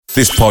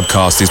This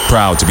podcast is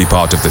proud to be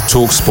part of the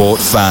TalkSport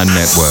Fan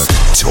Network.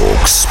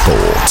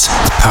 TalkSport.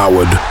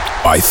 Powered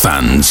by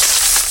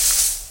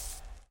fans.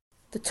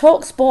 The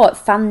TalkSport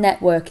Fan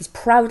Network is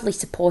proudly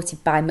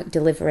supported by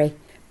McDelivery,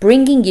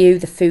 bringing you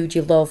the food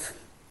you love.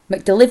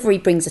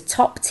 McDelivery brings a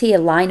top-tier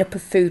lineup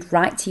of food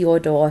right to your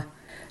door.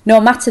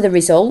 No matter the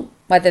result,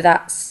 whether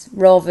that's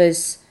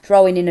Rovers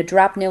throwing in a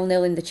drab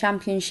 0-0 in the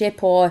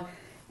Championship or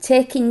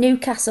taking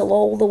Newcastle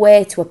all the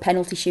way to a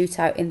penalty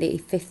shootout in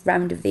the 5th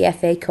round of the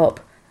FA Cup,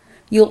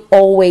 you'll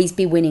always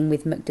be winning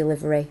with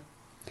McDelivery.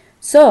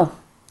 So,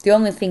 the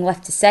only thing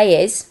left to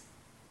say is,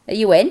 are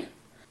you in?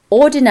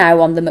 Order now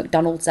on the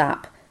McDonald's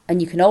app,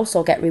 and you can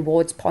also get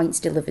rewards points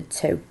delivered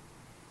too.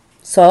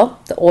 So,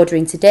 the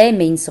ordering today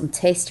means some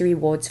tasty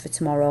rewards for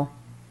tomorrow.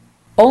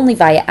 Only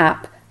via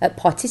app at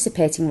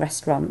participating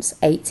restaurants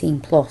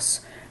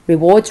 18+.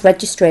 Rewards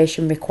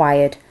registration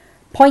required.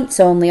 Points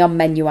only on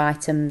menu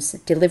items.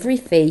 Delivery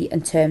fee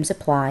and terms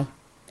apply.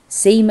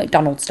 See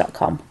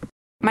mcdonalds.com.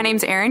 My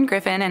name's Erin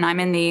Griffin, and I'm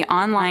in the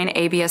online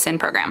ABSN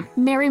program.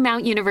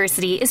 Marymount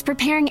University is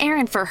preparing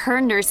Erin for her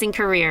nursing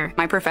career.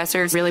 My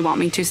professors really want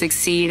me to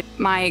succeed.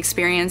 My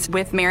experience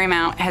with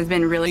Marymount has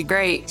been really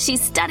great.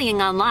 She's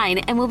studying online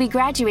and will be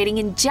graduating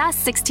in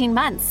just 16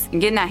 months. And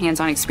getting that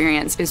hands-on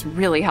experience is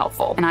really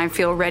helpful, and I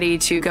feel ready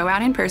to go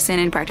out in person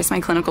and practice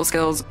my clinical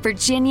skills.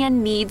 Virginia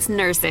needs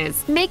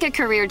nurses. Make a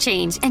career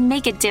change and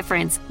make a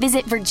difference.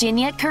 Visit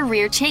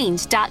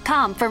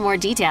virginiacareerchange.com for more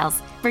details.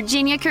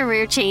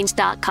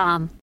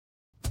 virginiacareerchange.com.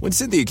 When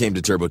Cynthia came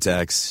to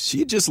TurboTax, she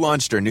had just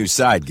launched her new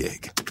side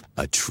gig,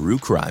 a true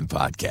crime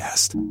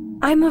podcast.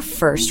 I'm a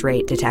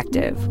first-rate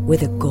detective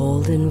with a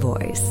golden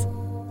voice.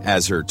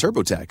 As her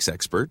TurboTax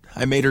expert,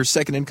 I made her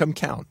second income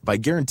count by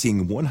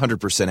guaranteeing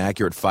 100%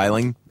 accurate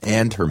filing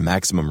and her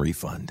maximum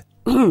refund.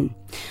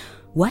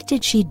 What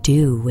did she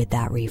do with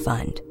that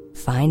refund?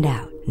 Find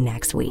out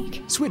next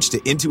week. Switch to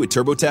Intuit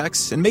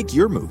TurboTax and make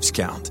your moves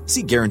count.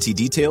 See guarantee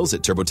details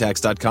at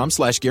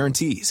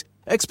turbotax.com/guarantees.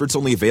 Experts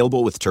only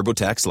available with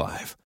TurboTax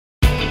Live.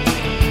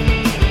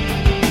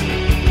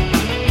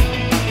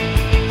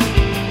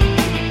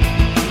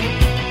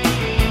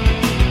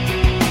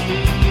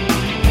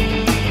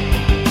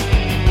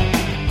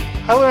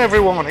 Hello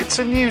everyone, it's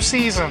a new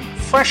season,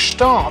 fresh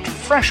start,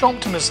 fresh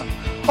optimism,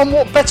 and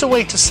what better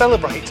way to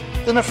celebrate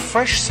than a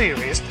fresh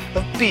series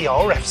of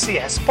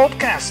BRFCS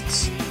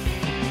podcasts?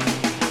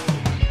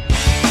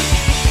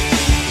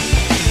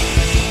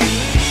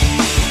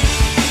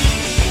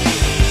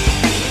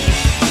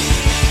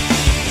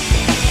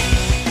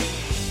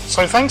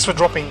 So thanks for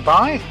dropping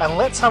by, and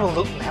let's have a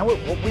look now at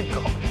what we've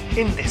got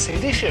in this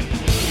edition.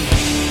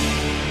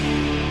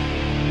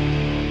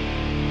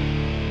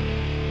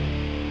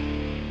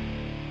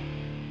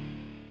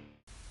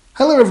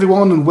 Hello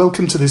everyone and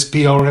welcome to this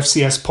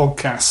BRFCS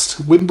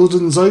podcast.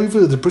 Wimbledon's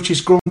over, the British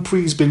Grand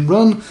Prix's been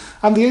run,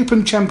 and the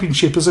Open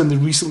Championship has only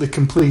recently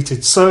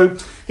completed, so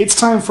it's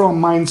time for our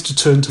minds to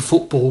turn to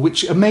football,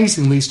 which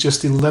amazingly is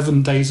just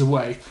 11 days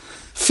away.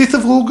 5th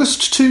of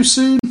August, too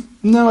soon?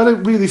 No, I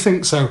don't really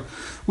think so.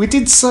 We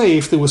did say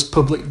if there was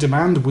public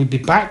demand we'd be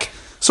back,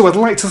 so I'd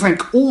like to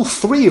thank all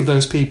three of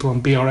those people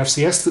on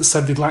BRFCS that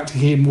said they'd like to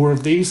hear more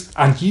of these,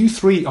 and you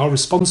three are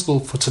responsible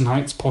for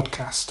tonight's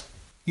podcast.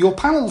 Your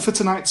panel for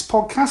tonight's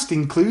podcast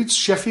includes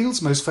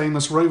Sheffield's most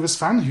famous Rovers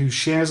fan who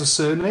shares a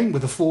surname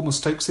with a former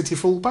Stoke City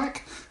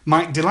fullback,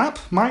 Mike Delap.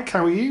 Mike,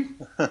 how are you?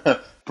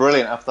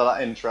 Brilliant after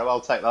that intro,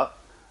 I'll take that.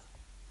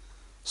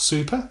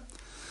 Super.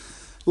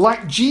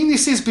 Like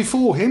geniuses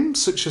before him,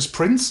 such as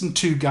Prince and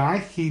Two Guy,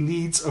 he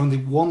needs only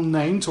one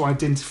name to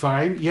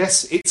identify him.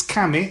 Yes, it's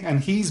Cammy, and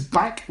he's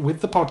back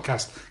with the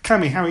podcast.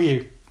 Cammy, how are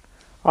you?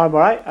 I'm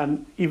alright,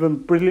 and even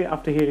brilliant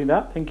after hearing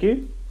that, thank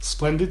you.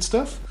 Splendid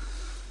stuff.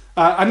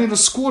 And in a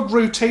squad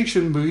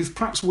rotation move,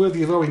 perhaps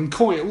worthy of Owen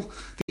Coyle,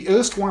 the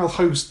erstwhile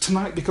host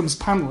tonight becomes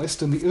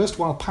panellist, and the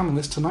erstwhile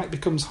panellist tonight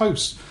becomes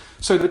host.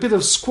 So in a bit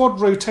of squad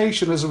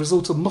rotation as a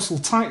result of muscle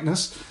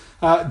tightness,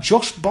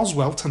 Josh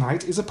Boswell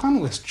tonight is a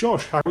panellist.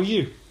 Josh, how are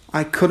you?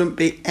 I couldn't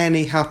be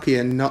any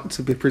happier not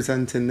to be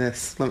presenting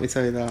this, let me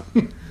tell you that.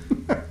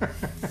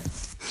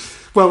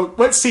 Well,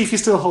 let's see if you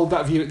still hold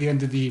that view at the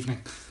end of the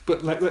evening.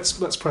 But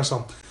let's press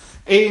on.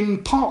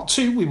 In part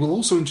 2, we will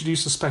also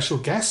introduce a special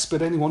guest,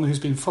 but anyone who's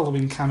been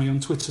following Cammy on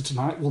Twitter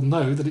tonight will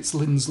know that it's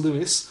Linz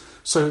Lewis,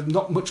 so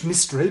not much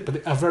mystery,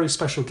 but a very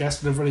special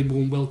guest and a very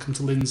warm welcome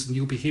to Linz, and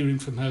you'll be hearing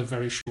from her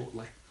very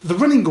shortly. The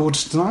running order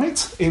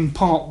tonight, in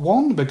part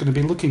 1, we're going to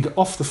be looking at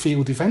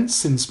off-the-field events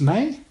since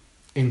May.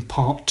 In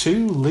part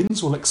 2,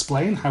 Linz will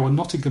explain how a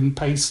Nottingham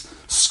Pace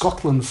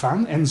Scotland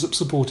fan ends up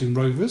supporting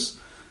Rovers,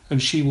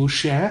 and she will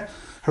share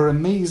her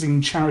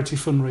amazing charity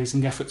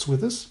fundraising efforts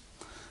with us.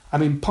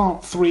 And in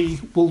part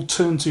 3, we'll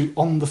turn to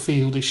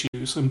on-the-field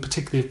issues, and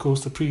particularly, of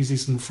course, the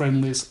pre-season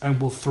friendlies,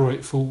 and we'll throw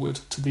it forward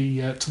to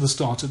the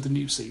start of the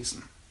new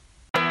season.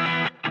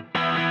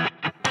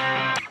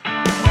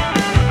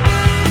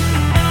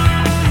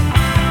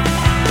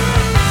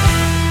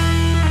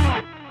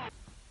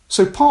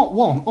 So part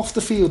one, off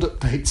the field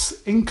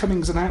updates,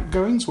 incomings and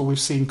outgoings. Well, we've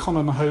seen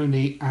Conor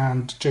Mahoney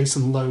and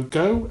Jason Lowe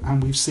go,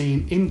 and we've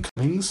seen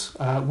incomings,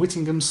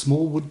 Whittingham,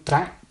 Smallwood,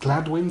 Dack,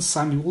 Gladwin,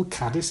 Samuel,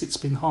 Caddis. It's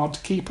been hard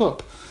to keep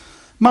up.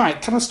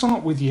 Mike, can I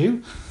start with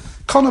you?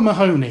 Conor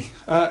Mahoney,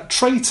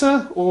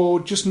 traitor or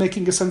just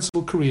making a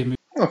sensible career move?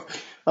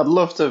 I'd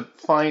love to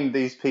find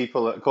these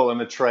people that call him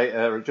a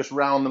traitor, just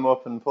round them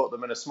up and put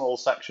them in a small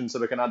section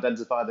so we can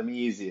identify them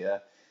easier.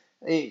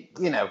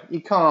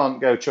 You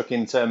can't go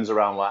chucking terms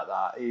around like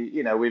that.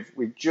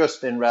 We've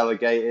just been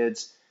relegated.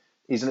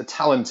 He's a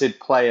talented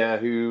player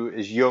who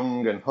is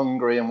young and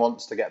hungry and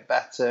wants to get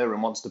better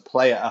and wants to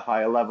play at a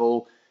higher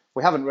level.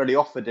 We haven't really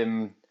offered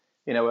him,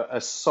 a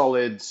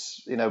solid,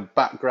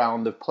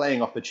 background of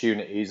playing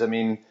opportunities. I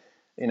mean,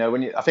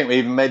 I think we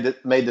even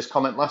made this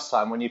comment last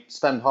time. When you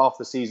spend half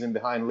the season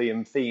behind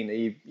Liam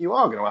Feeney, you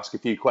are going to ask a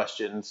few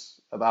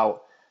questions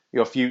about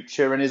your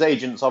future. And his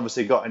agent's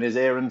obviously got in his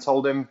ear and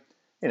told him,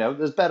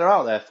 there's better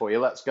out there for you.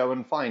 Let's go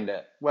and find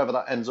it. Whether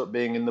that ends up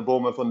being in the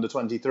Bournemouth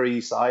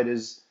under-23 side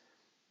is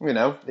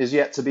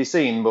yet to be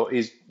seen. But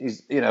he's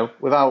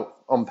without,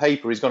 on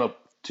paper, he's gone up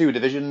 2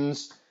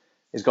 divisions.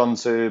 He's gone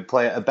to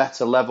play at a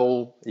better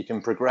level. He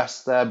can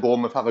progress there.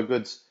 Bournemouth have a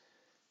good,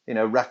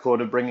 record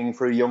of bringing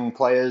through young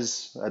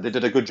players. They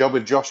did a good job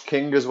with Josh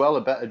King as well,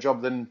 a better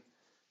job than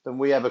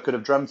we ever could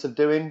have dreamt of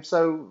doing.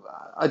 So,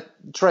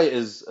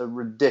 traitor's a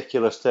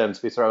ridiculous term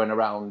to be throwing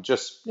around.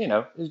 Just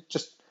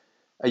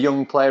a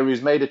young player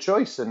who's made a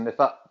choice, and if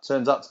that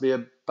turns out to be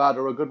a bad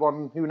or a good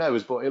one, who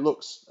knows? But it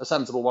looks a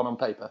sensible one on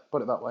paper,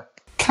 put it that way.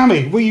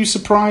 Cammy, were you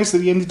surprised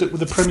that he ended up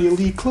with a Premier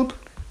League club?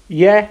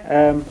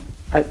 Yeah,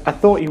 I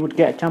thought he would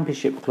get a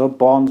Championship club,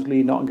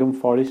 Barnsley, Nottingham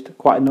Forest.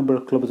 Quite a number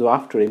of clubs were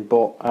after him,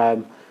 but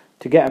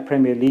to get a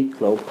Premier League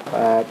club,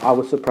 I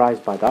was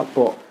surprised by that.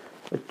 But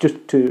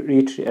just to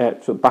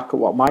reiterate, back up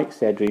what Mike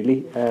said,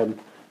 really,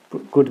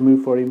 good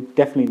move for him.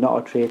 Definitely not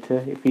a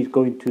traitor. If he's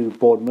going to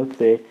Bournemouth,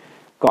 they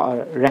got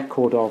a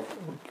record of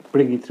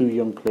bringing through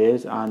young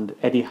players, and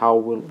Eddie Howe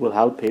will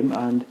help him,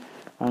 and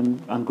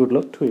good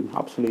luck to him.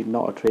 Absolutely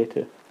not a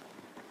traitor.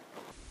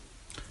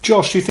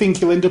 Josh, do you think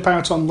he'll end up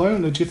out on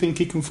loan, or do you think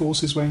he can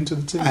force his way into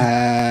the team?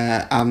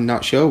 I'm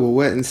not sure. We'll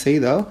wait and see,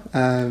 though.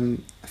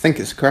 I think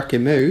it's a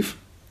cracking move,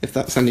 if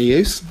that's any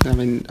use. I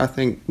mean, I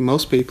think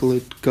most people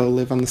would go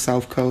live on the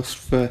south coast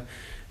for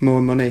more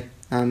money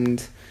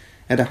and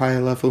at a higher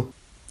level.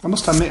 I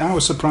must admit, I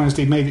was surprised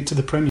he made it to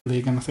the Premier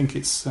League, and I think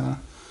it's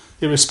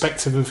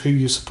irrespective of who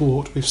you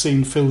support. We've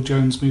seen Phil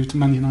Jones move to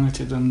Man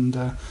United,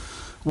 and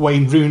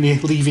Wayne Rooney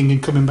leaving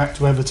and coming back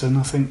to Everton.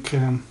 I think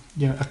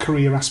a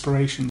career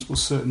aspirations will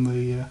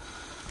certainly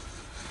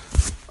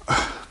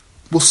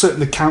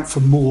count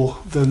for more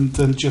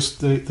than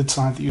just the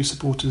side that you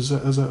support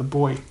as a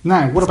boy.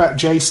 Now, what about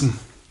Jason?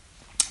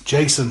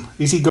 Jason,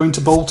 is he going to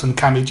Bolton?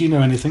 Cammy, do you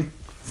know anything?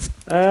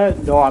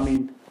 No, I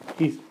mean,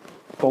 he's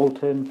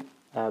Bolton,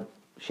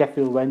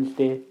 Sheffield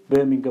Wednesday,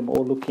 Birmingham,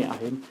 all looking at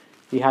him.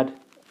 He had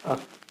a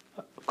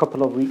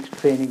couple of weeks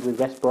training with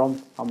West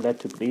Brom, I'm led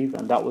to believe,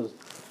 and that was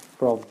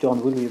from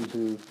John Williams,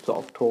 who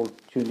sort of told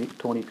Tony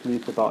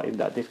Pulis about him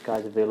that this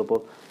guy's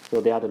available. So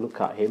they had a look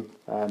at him.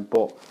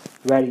 But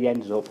where he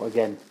ends up,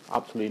 again,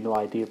 absolutely no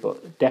idea,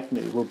 but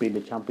definitely will be in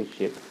the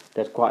Championship.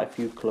 There's quite a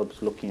few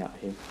clubs looking at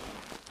him.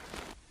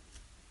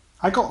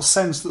 I got a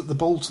sense that the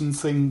Bolton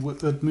thing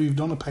had moved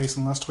on a pace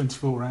in the last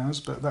 24 hours,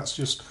 but that's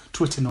just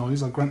Twitter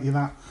noise, I'll grant you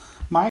that.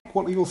 Mike,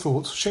 what are your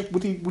thoughts?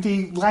 Would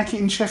he like it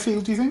in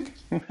Sheffield, do you think?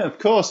 Of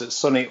course, it's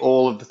sunny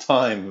all of the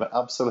time,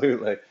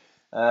 absolutely.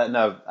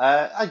 No,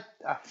 I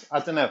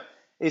don't know.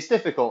 It's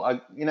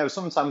difficult.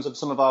 Sometimes with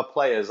some of our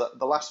players,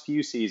 the last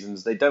few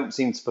seasons, they don't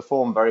seem to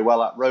perform very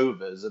well at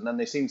Rovers, and then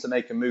they seem to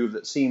make a move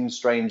that seems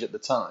strange at the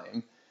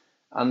time,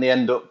 and they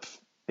end up,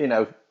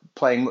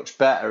 playing much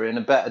better in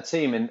a better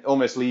team, and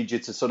almost leads you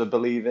to sort of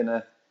believe in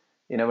a,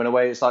 in a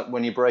way, it's like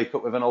when you break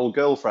up with an old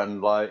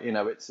girlfriend, like,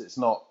 it's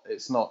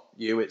not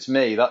you, it's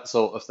me, that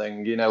sort of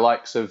thing.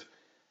 Likes of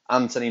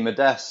Anthony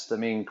Modeste. I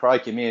mean,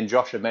 crikey, me and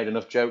Josh have made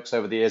enough jokes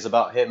over the years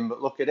about him,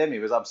 but look at him, he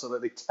was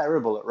absolutely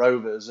terrible at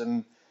Rovers,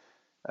 and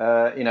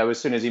as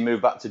soon as he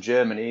moved back to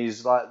Germany,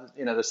 he's like,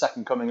 the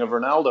second coming of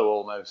Ronaldo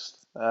almost.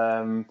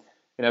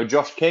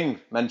 Josh King,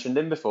 mentioned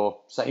him before,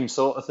 same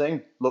sort of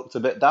thing, looked a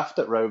bit daft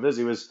at Rovers.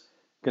 He was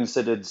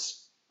considered,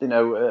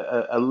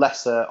 a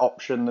lesser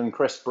option than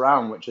Chris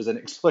Brown, which is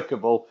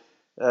inexplicable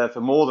for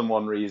more than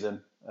one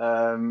reason.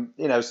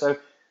 So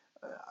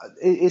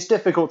it's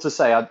difficult to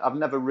say. I've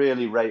never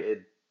really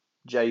rated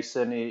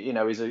Jason.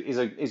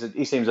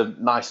 He seems a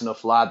nice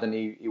enough lad, and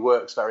he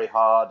works very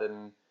hard,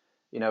 and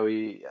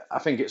I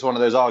think it's one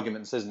of those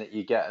arguments, isn't it?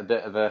 You get a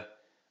bit of a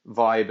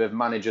vibe of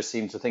managers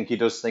seem to think he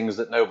does things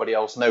that nobody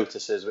else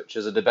notices, which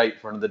is a debate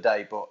for another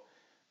day. But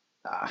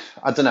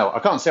I don't know. I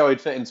can't see how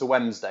he'd fit into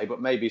Wednesday, but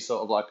maybe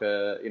sort of like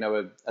a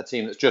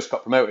team that's just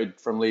got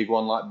promoted from League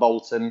One, like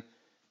Bolton.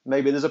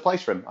 Maybe there's a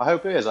place for him. I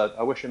hope he is.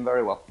 I wish him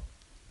very well.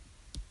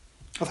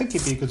 I think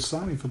he'd be a good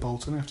signing for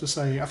Bolton, I have to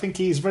say. I think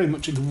he's very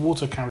much in the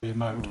water carrier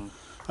mode.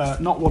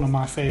 Not one of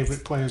my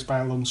favourite players by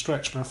a long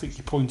stretch, but I think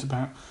your point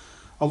about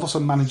a lot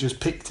of managers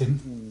picked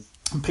him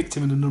and picked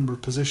him in a number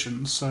of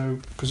positions. So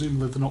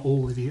presumably they're not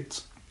all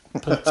idiots.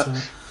 But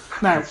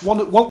now,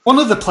 one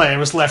other player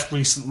has left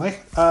recently,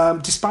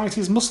 despite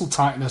his muscle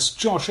tightness.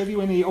 Josh, have you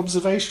any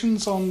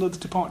observations on the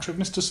departure of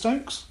Mr.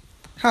 Stokes?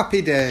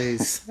 Happy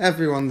days.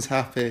 Everyone's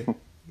happy.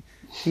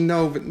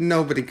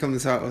 Nobody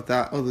comes out of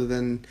that other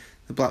than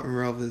the Blackburn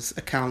Rovers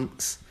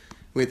accounts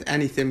with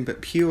anything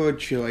but pure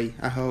joy.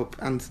 I hope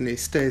Anthony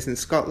stays in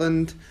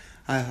Scotland.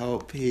 I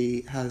hope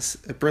he has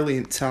a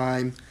brilliant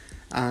time,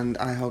 and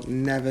I hope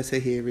never to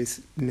hear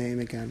his name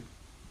again.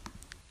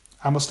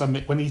 I must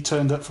admit, when he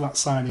turned up for that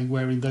signing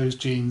wearing those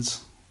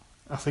jeans,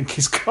 I think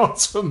his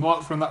cards were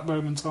marked from that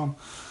moment on.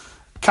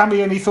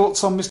 Cammy, any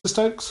thoughts on Mr.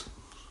 Stokes?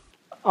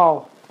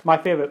 Oh, my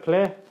favourite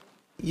player.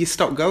 You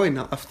stopped going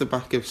off the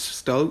back of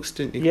Stokes,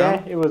 didn't you? Yeah,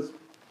 Carl? it was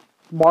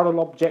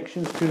moral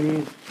objections to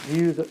his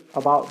views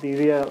about the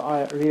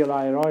real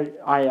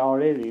IRA,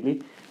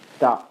 really,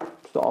 that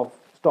sort of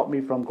stopped me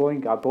from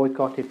going. I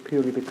boycotted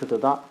purely because of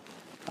that.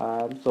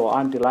 So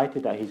I'm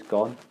delighted that he's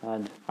gone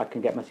and I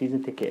can get my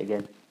season ticket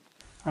again.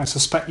 I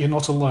suspect you're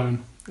not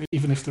alone,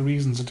 even if the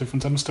reasons are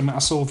different. I must admit, I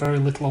saw very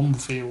little on the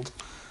field,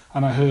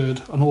 and I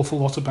heard an awful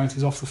lot about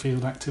his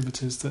off-the-field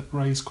activities that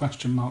raised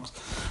question marks.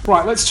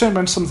 Right, let's turn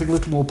around to something a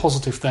little more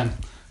positive then.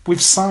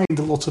 We've signed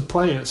a lot of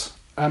players,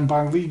 and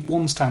by League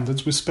One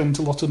standards, we've spent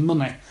a lot of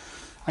money.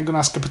 I'm going to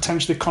ask a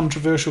potentially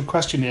controversial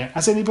question here.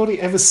 Has anybody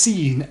ever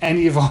seen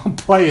any of our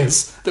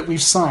players that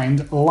we've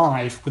signed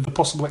live, with the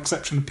possible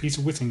exception of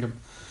Peter Whittingham?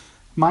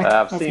 Mike,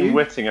 I've seen you?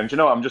 Whittingham. Do you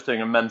know what? I'm just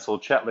doing a mental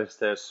checklist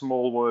here.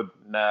 Smallwood,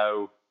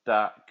 no.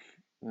 Dak,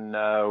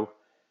 no.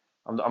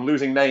 I'm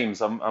losing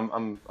names. I'm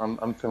feeling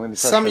the pressure.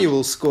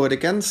 Samuel scored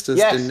against us,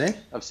 yes, didn't he?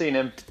 I've seen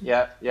him.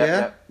 Yeah.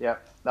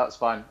 That's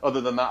fine.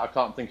 Other than that, I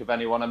can't think of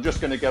anyone. I'm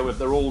just going to go with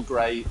they're all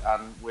great,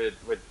 and we're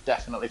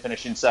definitely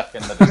finishing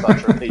second. I just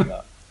like to repeat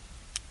that.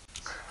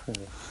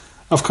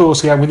 Of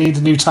course, yeah, we need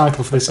a new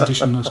title for this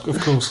edition, of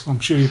course. I'm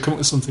sure you'll come up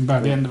with something by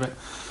the end of it.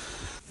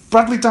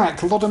 Bradley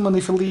Dack, a lot of money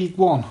for League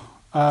One.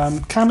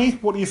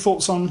 Cammy, what are your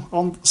thoughts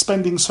on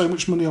spending so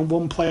much money on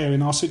one player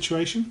in our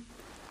situation?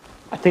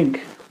 I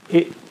think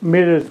it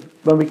mirrors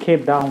when we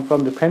came down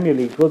from the Premier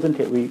League, wasn't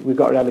it? We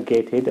got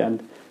relegated,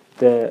 and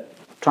the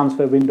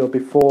transfer window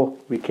before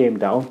we came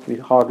down, we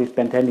hardly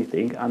spent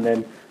anything, and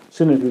then as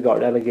soon as we got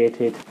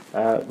relegated,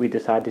 we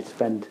decided to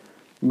spend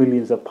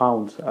millions of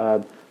pounds.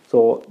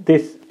 So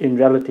this, in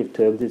relative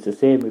terms, is the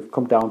same. We've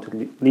come down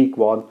to League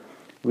One.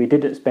 We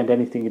didn't spend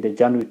anything in the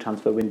January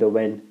transfer window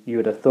when you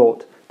would have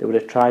thought they would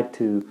have tried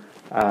to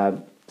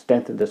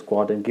strengthen the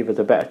squad and give us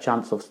a better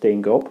chance of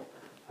staying up.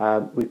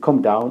 We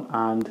come down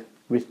and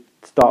we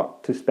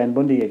start to spend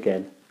money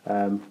again.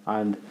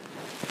 And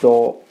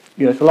so,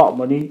 it's a lot of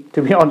money.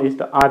 To be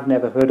honest, I've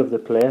never heard of the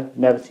player,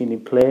 never seen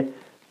him play,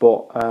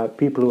 but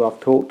people who I've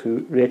talked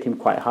to rate him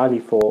quite highly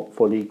for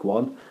League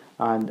One,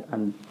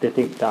 and they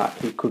think that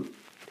he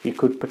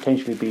could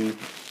potentially be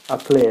a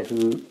player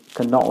who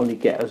can not only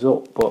get us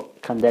up,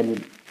 but can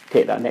then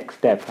take that next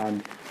step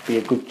and be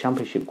a good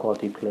championship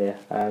quality player.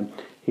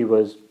 He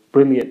was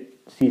brilliant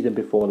season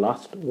before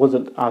last,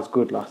 wasn't as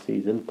good last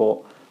season, but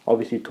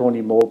obviously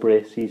Tony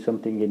Mowbray sees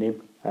something in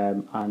him,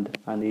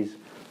 and he's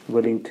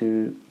willing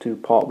to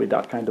part with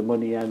that kind of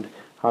money and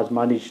has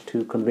managed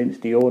to convince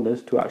the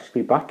owners to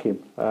actually back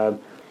him.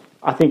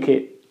 I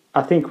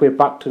think we're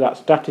back to that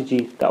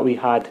strategy that we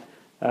had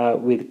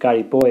with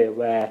Gary Boyer,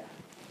 where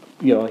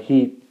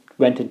he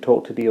went and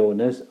talked to the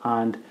owners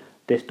and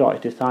they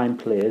started to sign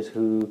players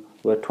who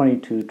were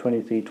 22,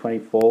 23,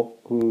 24,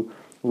 who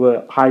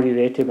were highly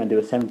rated when they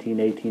were 17,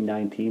 18,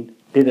 19,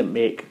 didn't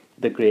make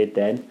the grade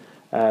then,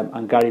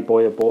 and Gary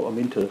Boyer brought them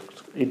into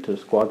the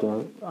squad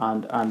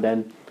and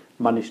then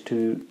managed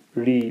to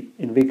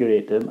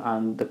reinvigorate them,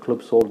 and the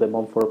club sold them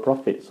on for a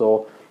profit.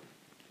 So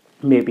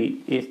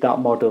maybe it's that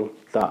model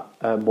that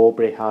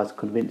Mowbray has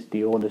convinced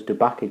the owners to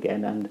back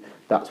again, and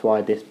that's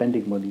why they're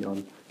spending money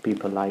on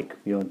people like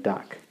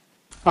Dak.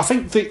 I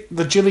think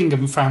the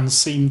Gillingham fans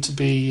seem to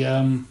be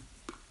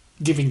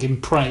giving him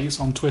praise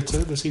on Twitter.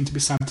 They seem to be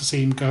sad to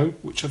see him go,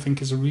 which I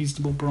think is a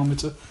reasonable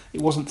barometer.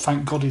 It wasn't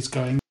thank God he's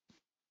going.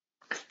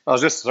 I'm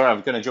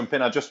going to jump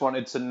in. I just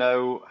wanted to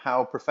know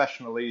how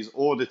professional these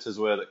auditors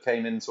were that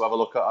came in to have a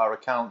look at our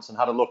accounts and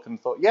had a look and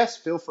thought, yes,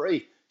 feel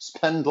free,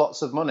 spend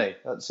lots of money.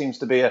 That seems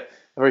to be a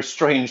very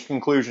strange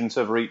conclusion to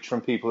have reached from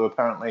people who are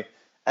apparently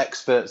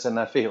experts in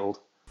their field.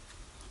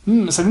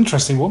 It's an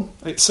interesting one.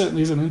 It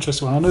certainly is an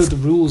interesting one. I know the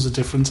rules are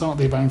different, aren't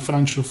they, about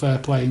financial fair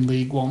play in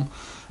League One,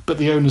 but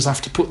the owners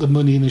have to put the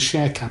money in the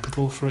share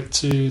capital for it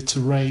to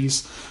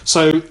raise.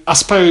 So I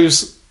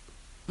suppose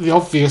the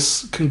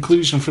obvious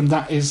conclusion from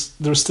that is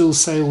there are still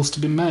sales to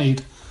be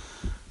made.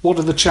 What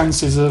are the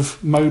chances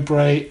of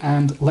Mowbray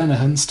and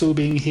Lenihan still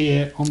being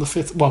here on the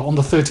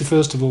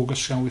 31st of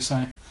August, shall we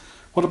say?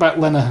 What about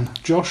Lenihan?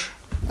 Josh?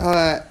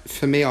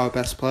 For me, our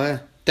best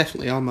player.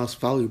 Definitely our most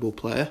valuable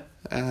player.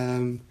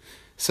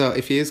 So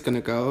if he is going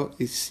to go,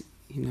 he's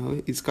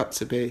got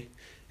to be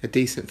a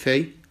decent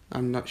fee.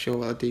 I'm not sure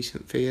what a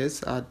decent fee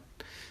is.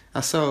 I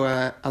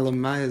saw Alan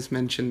Myers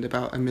mentioned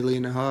about $1.5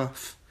 million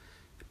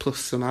plus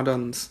some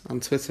add-ons on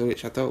Twitter,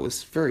 which I thought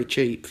was very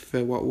cheap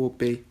for what would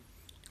be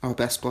our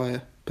best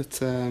player.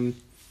 But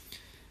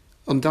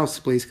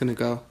undoubtedly he's going to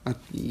go.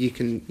 You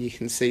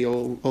can see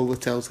all the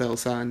telltale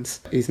signs.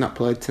 He's not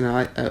played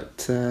tonight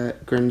at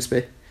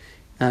Grimsby.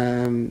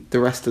 The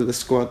rest of the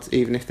squad,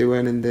 even if they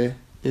weren't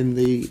in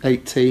the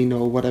 18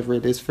 or whatever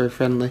it is for a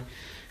friendly,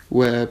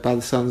 were, by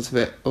the sounds of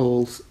it,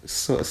 all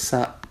sort of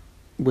sat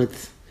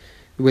with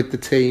the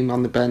team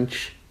on the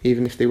bench,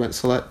 even if they weren't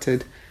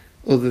selected,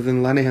 other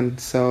than Lenihan.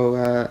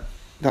 So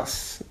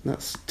that's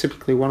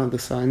typically one of the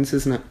signs,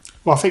 isn't it?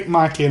 Well, I think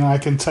Mikey and I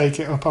can take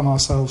it upon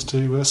ourselves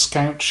to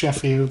scout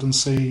Sheffield and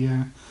see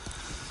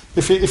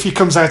if he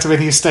comes out of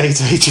any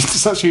estate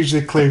agents. That's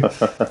usually a clue.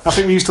 I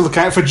think we used to look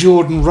out for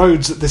Jordan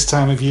Rhodes at this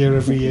time of year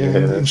every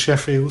year in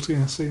Sheffield,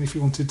 seeing if he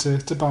wanted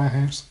to buy a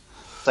house.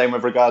 Same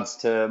with regards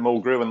to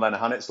Mulgrew and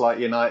Lenihan. It's like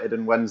United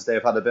and Wednesday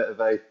have had a bit of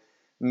a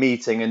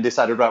meeting and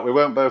decided, right, we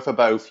won't go for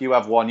both. You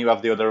have one, you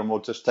have the other, and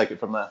we'll just take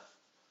it from there.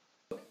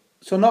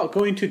 So not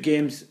going to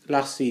games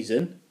last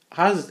season,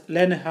 has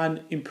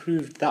Lenihan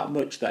improved that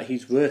much that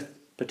he's worth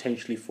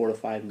potentially 4 or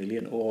 5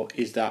 million, or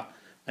is that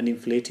an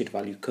inflated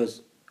value?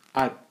 Because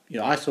I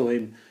saw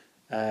him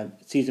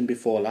season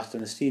before last,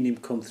 and I've seen him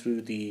come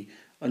through the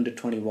under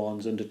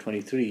 21s, under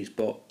 23s,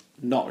 but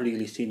not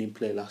really seen him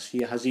play last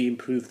year. Has he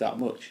improved that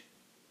much?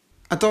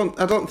 I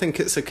don't think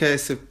it's a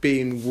case of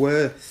being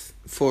worth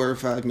 4 or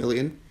 5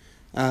 million,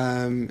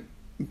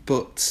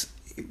 but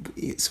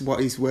it's what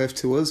he's worth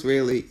to us,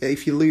 really.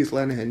 If you lose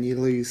Lenihan, you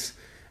lose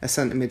a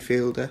centre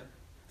midfielder,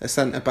 a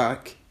centre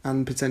back,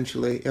 and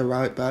potentially a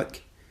right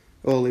back,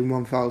 all in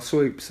one foul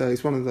swoop. So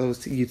he's one of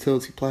those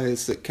utility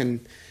players that can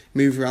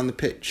move around the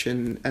pitch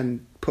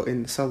and put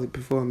in a solid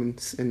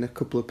performance in a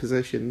couple of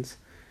positions.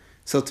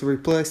 So to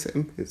replace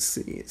him,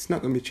 it's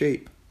not going to be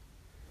cheap.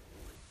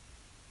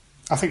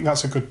 I think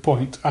that's a good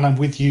point, and I'm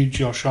with you,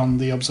 Josh, on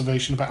the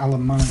observation about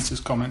Alan Mines'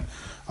 comment.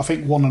 I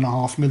think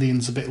 1.5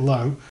 million's a bit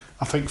low.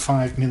 I think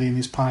 5 million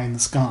is pie in the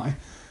sky,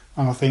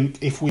 and I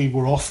think if we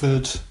were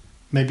offered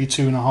maybe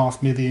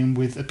 2.5 million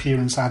with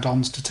appearance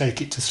add-ons to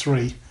take it to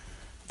 3,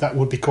 that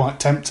would be quite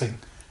tempting.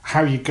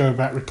 How you go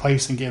about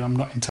replacing it, I'm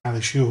not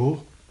entirely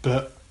sure,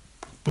 but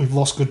we've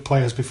lost good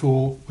players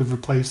before we've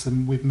replaced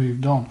them, we've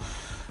moved on.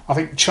 I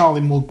think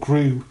Charlie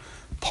Mulgrew,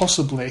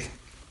 possibly,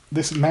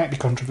 this might be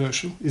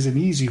controversial, is an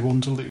easy one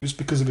to lose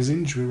because of his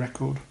injury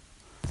record.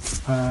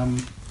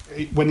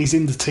 When he's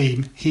in the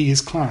team, he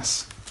is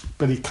class,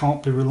 but he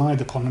can't be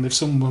relied upon. And if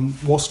someone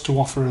was to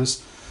offer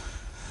us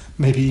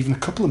maybe even a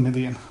couple of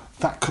million,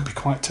 that could be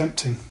quite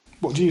tempting.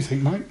 What do you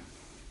think, Mike?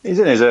 He's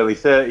in his early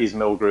 30s,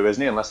 Mulgrew,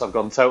 isn't he? Unless I've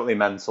gone totally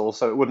mental,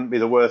 so it wouldn't be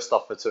the worst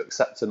offer to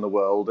accept in the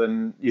world.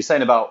 And you're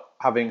saying about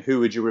having who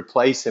would you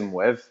replace him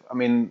with? I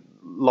mean,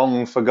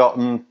 long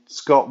forgotten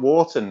Scott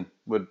Wharton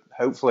would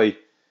hopefully,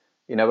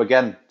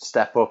 again,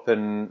 step up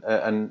and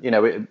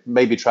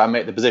maybe try and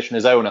make the position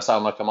his own. I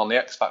sound like I'm on the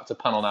X Factor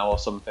panel now or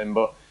something,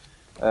 but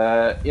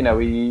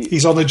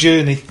he's on a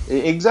journey.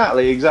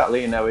 Exactly. He's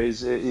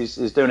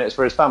doing it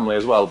for his family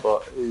as well.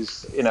 But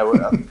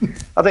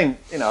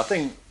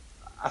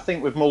I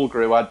think with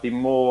Mulgrew, I'd be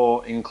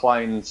more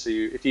inclined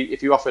to,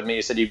 if you offered me,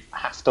 you said you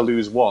have to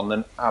lose one,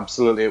 then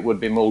absolutely it would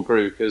be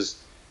Mulgrew,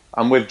 because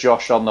I'm with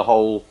Josh on the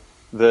whole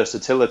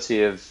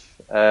versatility of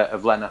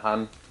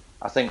Lenihan.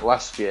 I think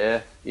last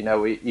year,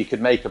 you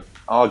could make an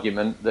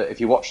argument that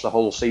if you watch the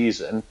whole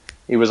season,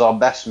 he was our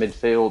best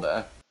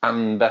midfielder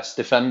and best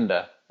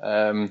defender.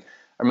 I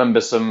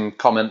remember some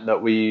comment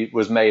that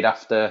was made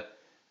after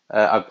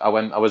I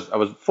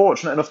was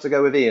fortunate enough to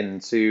go with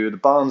Ian to the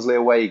Barnsley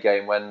away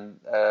game when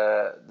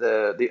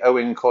the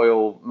Owen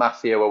Coyle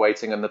Mafia were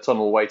waiting in the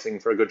tunnel, waiting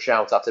for a good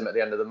shout at him at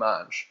the end of the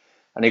match,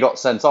 and he got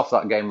sent off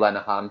that game,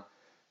 Lenihan.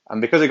 And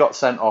because he got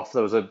sent off,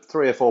 there was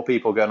 3 or 4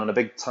 people going on a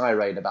big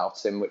tirade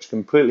about him, which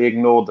completely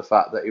ignored the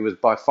fact that he was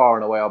by far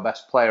and away our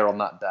best player on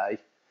that day.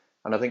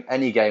 And I think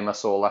any game I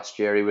saw last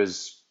year, he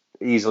was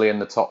easily in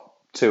the top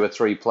 2 or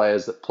 3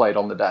 players that played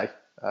on the day.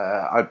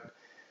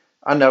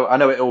 I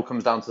know it all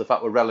comes down to the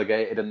fact we're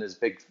relegated and there's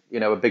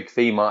a big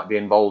fee might be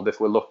involved if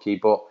we're lucky,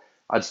 but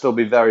I'd still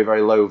be very,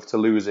 very loath to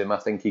lose him. I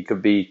think he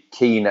could be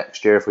key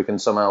next year if we can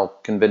somehow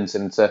convince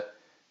him to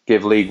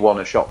give League One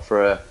a shot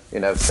for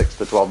 6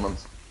 to 12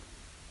 months.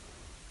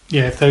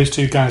 Yeah, if those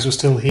 2 guys were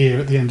still here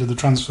at the end of the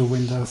transfer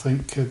window, I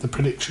think the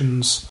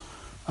predictions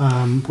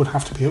would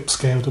have to be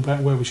upscaled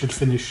about where we should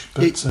finish.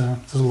 But there's a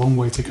long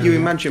way to go. You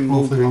imagine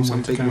Mulgrew's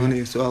on big money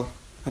as well.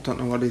 I don't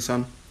know what he's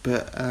on,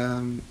 but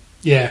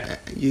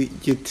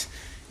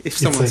if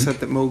someone said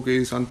that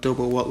Mulgrew's on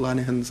double what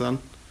Lenihan's on,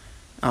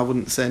 I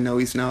wouldn't say no,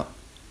 he's not.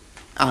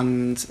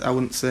 And I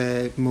wouldn't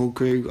say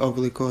Mulgrew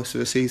over the course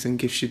of a season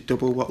gives you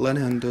double what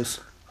Lenihan does.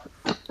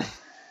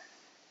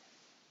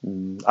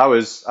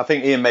 I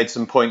think Ian made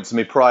some point to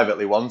me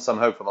privately once. I'm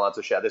hoping I'm allowed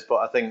to share this, but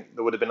I think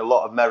there would have been a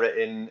lot of merit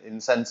in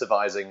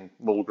incentivising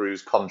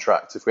Mulgrew's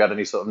contract if we had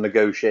any sort of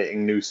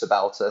negotiating noose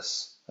about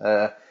us.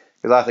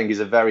 Because I think he's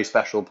a very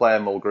special player,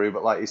 Mulgrew,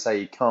 but like you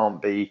say, he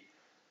can't be,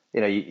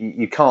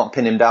 you can't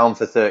pin him down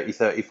for 30,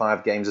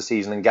 35 games a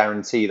season and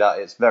guarantee that.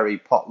 It's very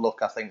pot luck,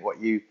 I think, what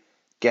you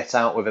get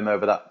out of him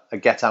over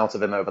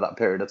that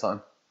period of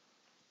time.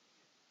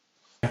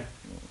 Yeah,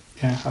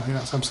 I think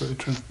that's absolutely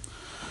true.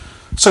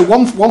 So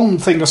one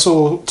thing I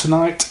saw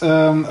tonight,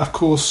 of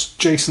course,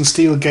 Jason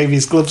Steele gave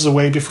his gloves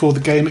away before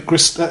the game at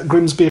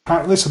Grimsby,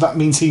 apparently, so that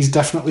means he's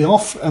definitely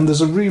off. And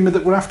there's a rumour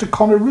that we're after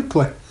Connor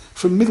Ripley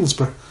from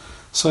Middlesbrough.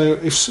 So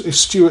if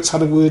Stuart's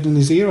had a word in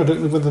his ear, I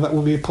don't know whether that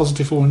will be a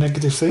positive or a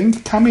negative thing.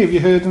 Cammy, have you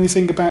heard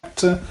anything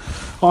about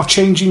our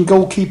changing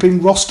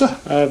goalkeeping roster?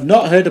 I've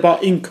not heard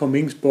about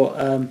incomings, but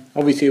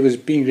obviously it was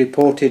being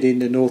reported in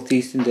the North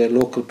East in the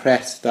local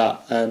press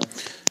that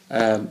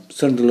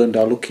Sunderland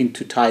are looking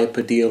to tie up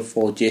a deal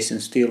for Jason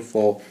Steele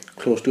for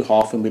close to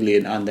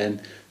 $500,000 and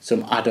then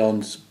some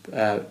add-ons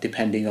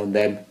depending on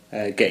them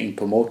getting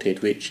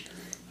promoted, which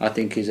I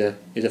think is a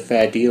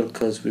fair deal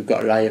because we've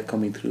got Raya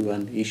coming through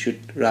and he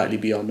should rightly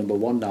be our number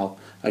one now.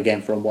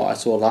 Again, from what I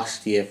saw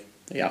last year,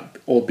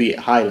 albeit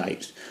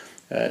highlights,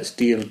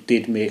 Steele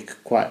did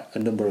make quite a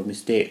number of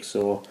mistakes,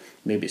 so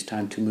maybe it's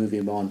time to move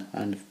him on,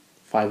 and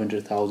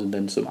 500,000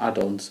 and some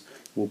add-ons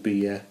will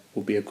be a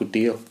good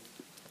deal.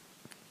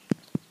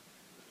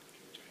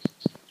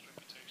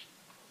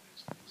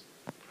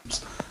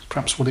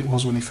 Perhaps what it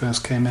was when he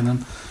first came in,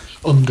 and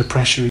under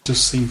pressure he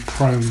just seemed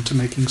prone to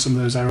making some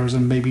of those errors,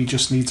 and maybe he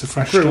just needs a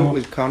fresh start.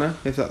 With Connor,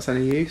 if that's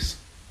any use.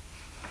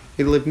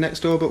 He lived next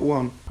door but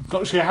one. I'm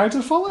not sure how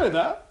to follow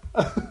that.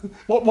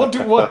 What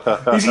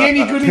is he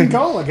any good in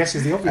goal, I guess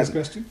is the obvious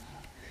question.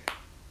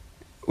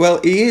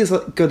 Well, he is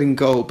good in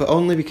goal, but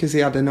only because he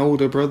had an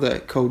older brother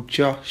called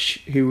Josh,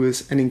 who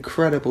was an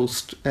incredible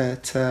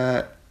at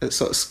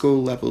sort of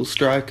school level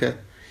striker.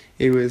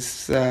 He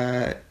was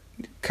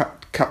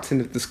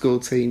captain of the school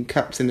team,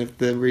 captain of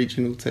the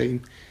regional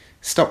team.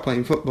 Stopped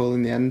playing football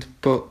in the end,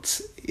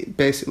 but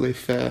basically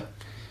for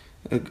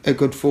a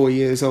good 4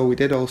 years, all we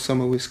did all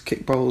summer was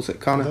kick balls at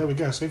Connor. There we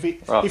go. So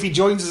if he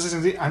joins us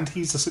and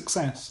he's a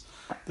success,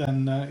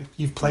 then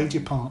you've played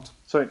your part.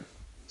 So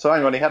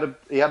hang on, he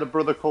had a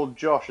brother called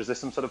Josh. Is this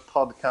some sort of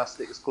podcast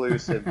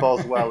exclusive?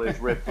 Boswell is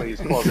Ripley's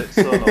closet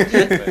son or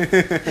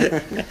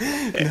something?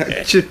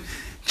 No,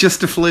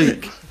 just a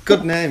fluke.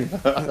 Good name.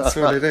 That's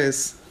what it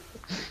is.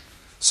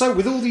 So,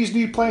 with all these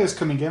new players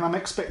coming in, I'm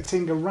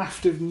expecting a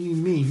raft of new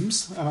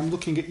memes, and I'm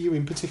looking at you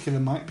in particular,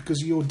 Mike,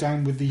 because you're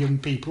down with the young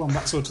people and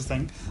that sort of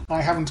thing.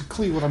 I haven't a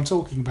clue what I'm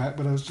talking about,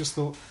 but I just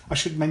thought I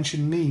should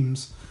mention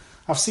memes.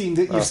 I've seen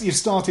that you've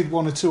started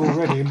one or two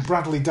already, and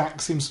Bradley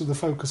Dack seems to be the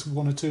focus of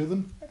one or two of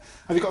them.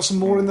 Have you got some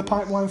more in the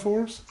pipeline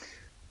for us?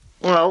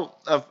 Well,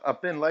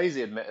 I've been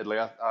lazy, admittedly.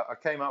 I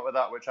came out with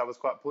that, which I was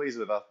quite pleased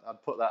with.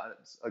 I'd put that at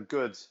a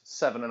good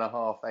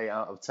 7.5, 8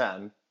 out of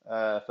 10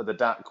 for the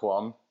Dack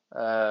one.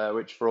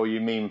 Which for all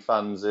you meme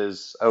fans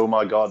is, oh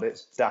my god,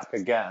 it's Dak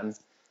again.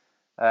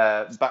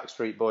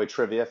 Backstreet Boy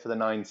trivia for the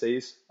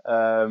 90s.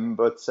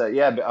 But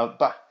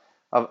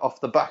off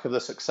the back of the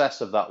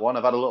success of that one,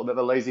 I've had a little bit of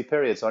a lazy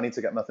period, so I need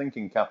to get my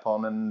thinking cap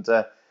on. And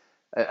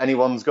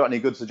anyone's got any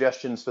good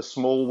suggestions for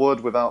Smallwood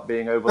without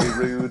being overly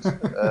rude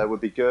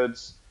would be good.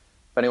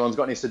 If anyone's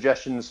got any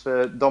suggestions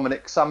for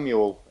Dominic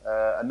Samuel,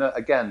 and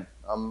again,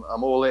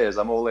 I'm all ears.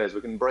 We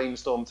can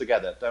brainstorm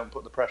together. Don't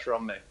put the pressure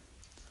on me.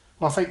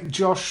 Well, I think,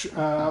 Josh,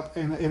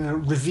 in a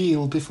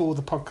reveal before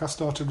the podcast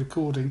started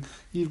recording,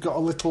 you've got a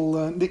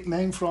little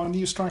nickname for our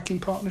new striking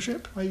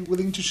partnership. Are you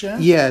willing to share?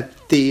 Yeah,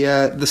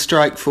 the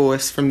strike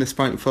force from this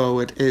point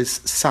forward is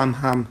Sam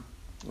Ham.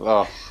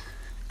 Oh,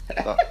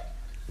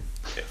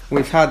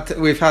 we've had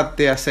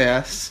the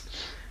SAS.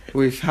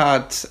 We've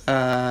had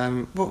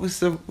what was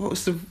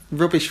the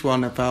rubbish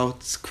one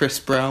about Chris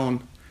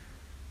Brown?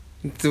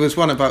 There was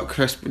one about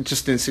Chris,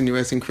 just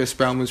insinuating Chris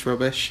Brown was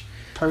rubbish.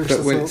 But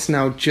it's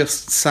now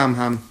just Sam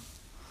Ham.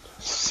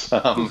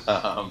 Sam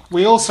Ham.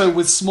 We also,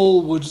 with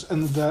Smallwood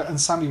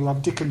and Samuel,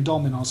 have Dick and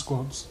Dom in our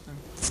squads.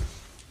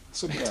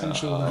 Some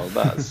potential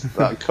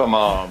there. Come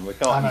on, we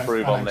can't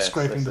improve on this.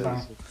 Scraping the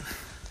barrel.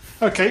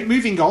 Okay,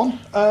 moving on.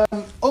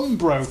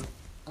 Umbro.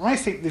 I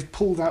think they've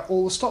pulled out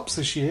all the stops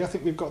this year. I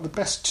think we've got the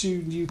best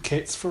two new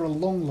kits for a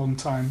long, long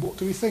time. What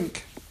do we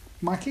think?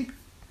 Mikey?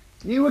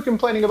 You were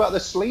complaining about the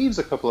sleeves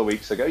a couple of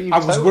weeks ago. I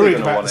was worried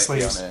about the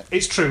sleeves.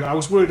 It's true. I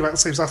was worried about the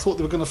sleeves. I thought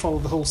they were going to follow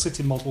the whole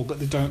City model, but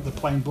they don't. They're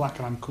plain black,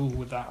 and I'm cool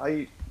with that.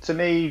 To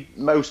me,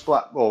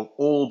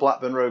 all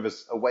Blackburn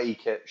Rovers away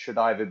kit should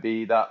either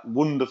be that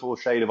wonderful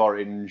shade of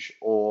orange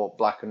or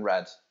black and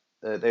red.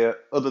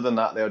 Other than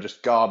that, they are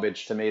just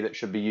garbage to me that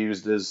should be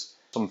used as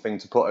something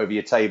to put over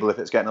your table if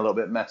it's getting a little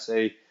bit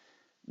messy.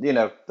 You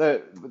know,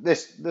 the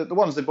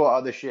ones they brought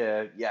out this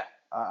year, yeah.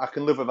 I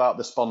can live without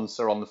the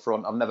sponsor on the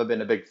front. I've never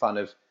been a big fan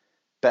of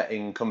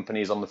betting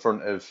companies on the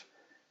front of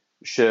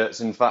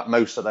shirts. In fact,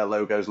 most of their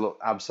logos look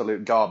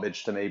absolute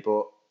garbage to me.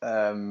 But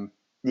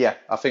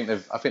I think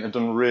they've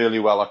done really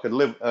well. I could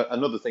live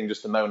another thing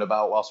just to moan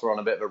about whilst we're on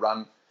a bit of a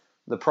rant.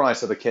 The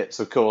price of the kits,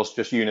 of course,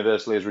 just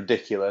universally is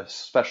ridiculous,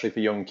 especially for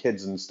young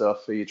kids and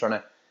stuff who you're trying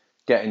to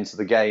get into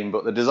the game.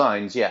 But the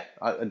designs,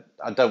 I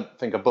don't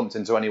think I bumped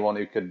into anyone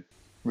who could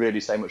really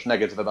say much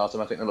negative about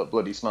them. I think they look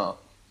bloody smart.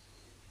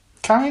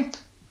 Kai?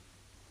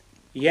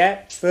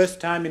 Yeah, first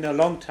time in a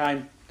long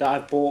time that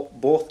I've bought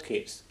both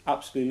kits.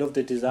 Absolutely love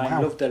the design.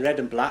 Wow. Love the red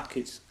and black.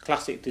 It's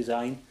classic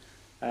design,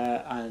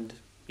 and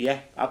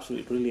yeah,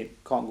 absolutely brilliant.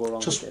 Can't go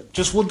wrong with it.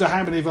 Just wonder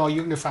how many of our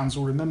younger fans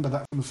will remember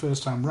that from the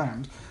first time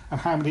round, and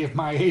how many of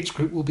my age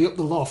group will be up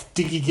the loft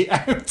digging it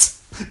out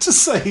to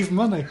save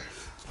money,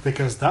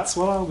 because that's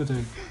what I'll be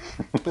doing.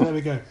 But there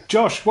we go.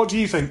 Josh, what do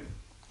you think?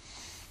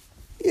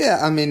 Yeah,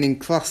 I mean, in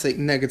classic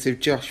negative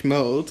Josh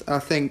mode, I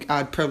think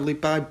I'd probably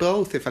buy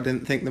both if I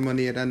didn't think the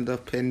money would end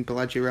up in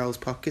Bladurell's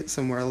pocket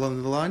somewhere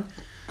along the line.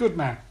 Good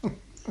man.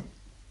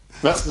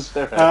 That's the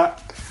spirit.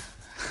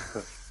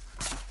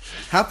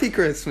 Happy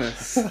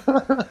Christmas.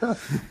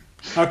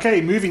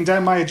 Okay, moving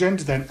down my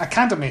agenda then.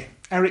 Academy.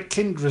 Eric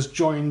Kinder has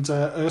joined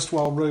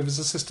erstwhile Rovers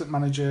assistant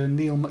manager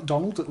Neil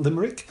MacDonald at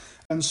Limerick,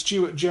 and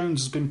Stuart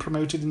Jones has been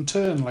promoted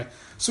internally.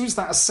 So is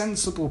that a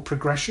sensible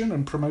progression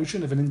and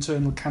promotion of an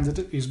internal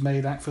candidate who's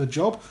made out for the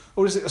job,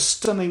 or is it a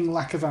stunning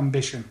lack of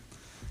ambition?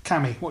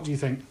 Cammy, what do you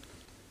think?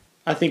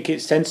 I think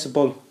it's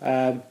sensible.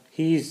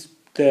 He's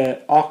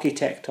the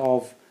architect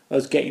of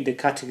us getting the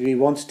Category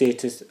 1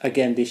 status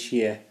again this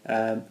year.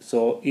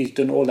 So he's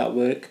done all that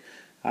work,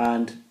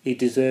 and he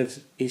deserves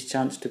his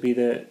chance to be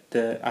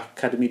the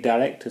academy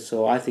director.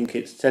 So I think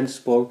it's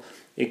sensible.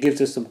 It gives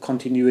us some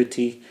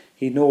continuity.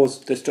 He knows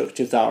the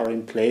structures that are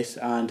in place,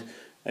 and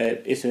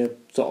it's a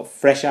sort of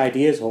fresh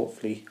ideas,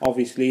 hopefully.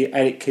 Obviously,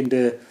 Eric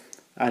Kinder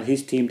and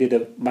his team did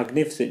a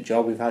magnificent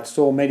job. We've had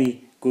so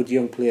many good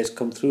young players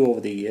come through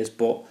over the years,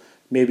 but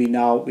maybe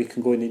now we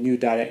can go in a new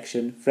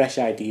direction, fresh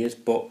ideas,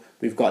 but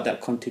we've got that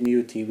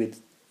continuity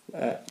with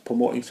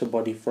promoting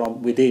somebody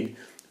from within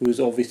who's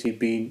obviously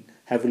been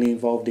heavily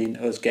involved in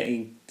us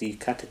getting the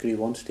Category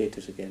 1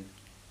 status again.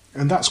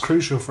 And that's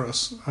crucial for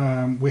us.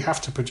 We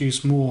have to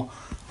produce more.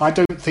 I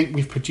don't think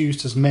we've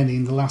produced as many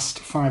in the last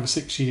 5 or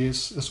 6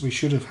 years as we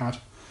should have had,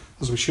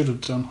 as we should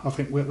have done. I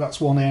think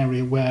that's one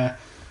area where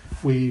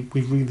we've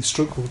really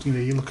struggled. You know,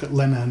 you look at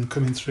Lennon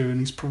coming through, and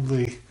he's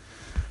probably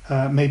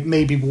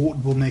maybe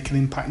Wharton will make an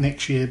impact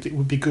next year. But it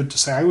would be good to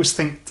say. I always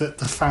think that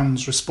the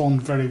fans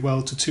respond very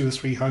well to 2 or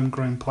 3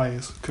 homegrown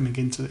players coming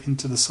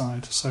into the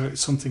side. So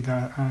it's something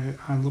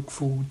I look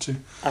forward to.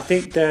 I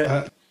think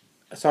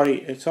Sorry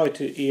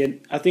to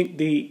Ian. I think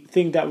the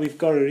thing that we've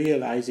got to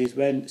realise is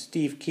when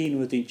Steve Keane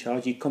was in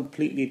charge, he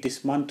completely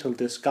dismantled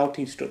the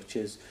scouting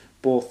structures.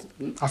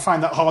 I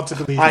find that hard to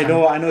believe. I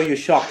know you're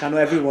shocked. I know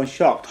everyone's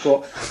shocked,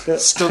 but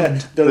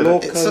stunned. The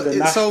local, the it's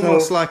national. It's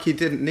almost like he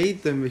didn't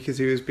need them because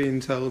he was being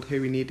told who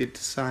he needed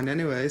to sign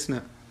anyway, isn't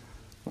it?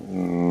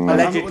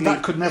 Allegedly.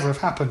 That could never have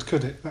happened,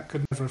 could it? That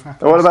could never have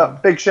happened. What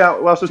about big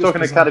shout? Whilst we're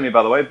talking bizarre. academy,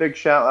 by the way, big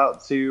shout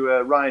out to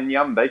Ryan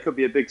Yambe. Could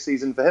be a big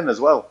season for him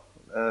as well.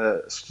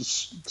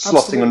 Slotting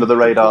Absolutely. under the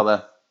radar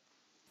there.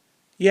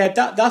 Yeah,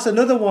 that's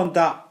another one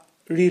that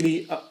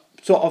really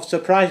sort of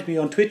surprised me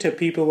on Twitter.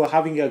 People were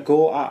having a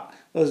go at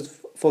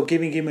us for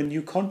giving him a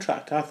new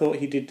contract. I thought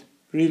he did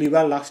really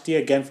well last year,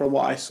 again, from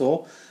what I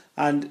saw.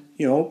 And,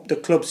 you know, the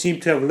club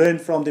seemed to have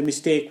learned from the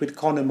mistake with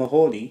Conor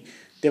Mahoney.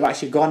 They've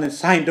actually gone and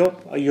signed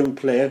up a young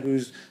player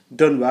who's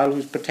done well,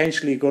 who's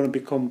potentially going to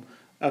become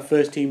a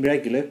first-team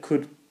regular,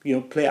 could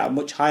play at a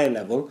much higher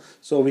level.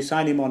 So we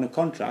sign him on a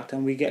contract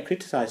and we get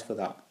criticised for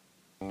that.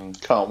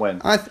 Can't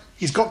win.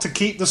 He's got to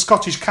keep the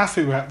Scottish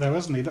Cafu out there,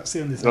 hasn't he? That's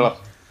the only thing.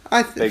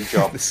 Big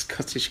job. The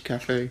Scottish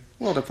Cafu.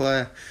 What a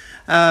player.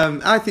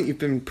 I think you've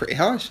been pretty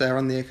harsh there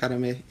on the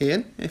academy,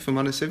 Ian, if I'm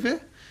honest with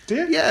you. Do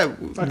you? Yeah,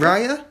 okay.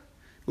 Raya,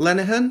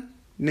 Lenihan,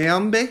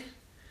 Niambi,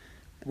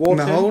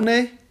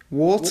 Mahoney,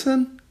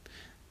 Wharton.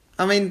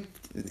 I mean,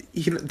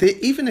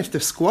 even if they're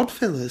squad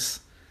fillers,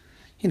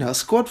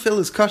 squad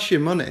fillers cost you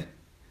money.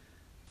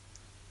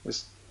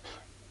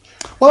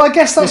 Well, I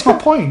guess that's my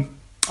point.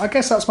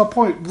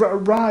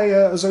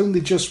 Raya has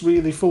only just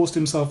really forced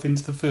himself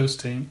into the first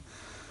team.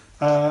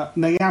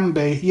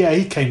 Nyambe,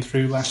 he came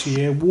through last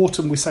year.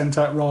 Wharton we sent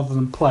out rather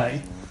than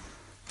play.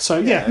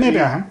 So, maybe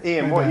I am.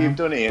 Ian, maybe what I you've am.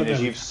 done, Ian, But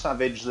is you've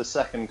savaged the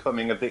second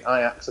coming of the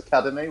Ajax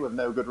Academy with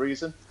no good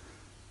reason.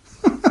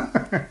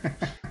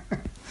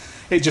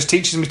 It just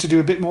teaches me to do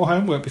a bit more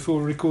homework before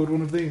we record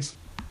one of these.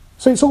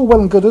 So it's all well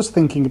and good us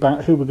thinking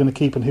about who we're going to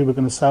keep and who we're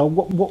going to sell.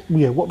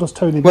 What does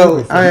Tony do?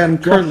 Well, I am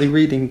currently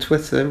reading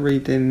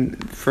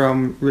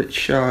from Rich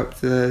Sharp,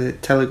 the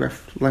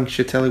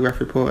Lancashire Telegraph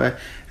reporter,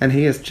 and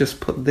he has just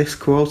put this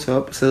quote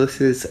up. So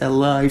this is a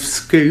live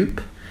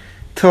scoop.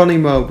 Tony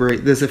Mowbray,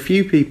 there's a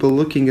few people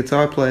looking at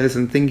our players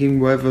and thinking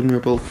we're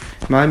vulnerable.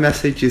 My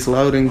message is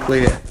loud and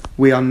clear.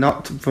 We are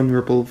not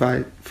vulnerable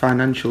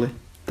financially.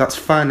 That's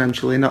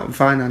financially, not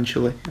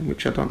financially,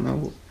 which I don't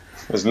know.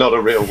 It's not a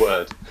real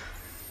word.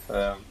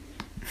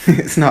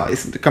 It's not.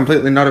 It's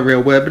completely not a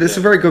real word, but it's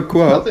a very good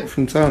quote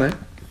from Tony.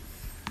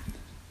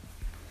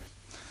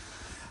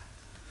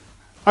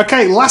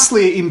 Okay,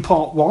 lastly in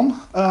part one,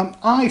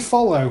 I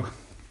follow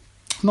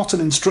not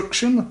an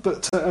instruction,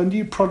 but a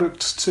new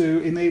product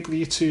to enable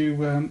you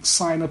to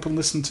sign up and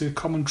listen to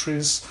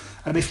commentaries,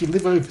 and if you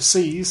live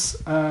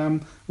overseas,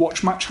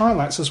 watch match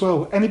highlights as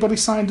well. Anybody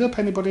signed up?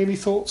 Anybody any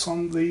thoughts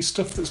on the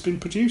stuff that's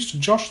been produced?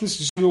 Josh, this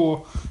is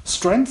your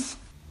strength.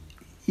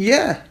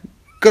 Yeah.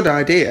 good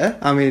idea.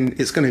 I mean,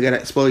 it's going to get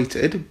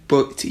exploited,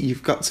 but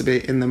you've got to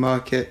be in the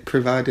market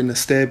providing a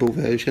stable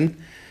version.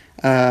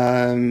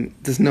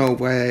 There's no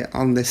way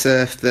on this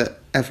earth that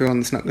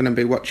everyone's not going to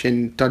be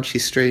watching dodgy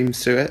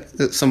streams to it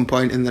at some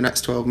point in the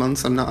next 12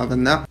 months. I'm not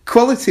having that.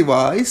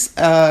 Quality-wise,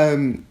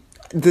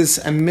 there's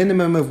a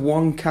minimum of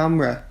one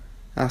camera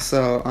I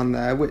saw on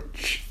there,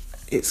 which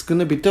it's going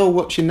to be dull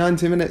watching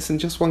 90 minutes and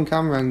just one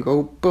camera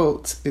angle,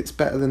 but it's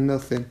better than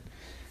nothing.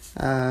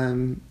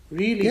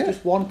 Really? Yeah.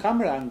 Just one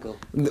camera angle?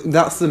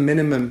 That's the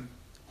minimum.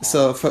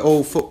 So for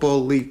all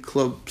Football League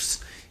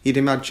clubs, you'd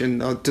imagine,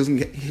 or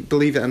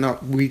believe it or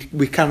not, we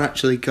can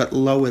actually get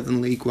lower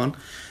than League One.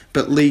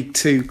 But League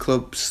Two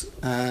clubs,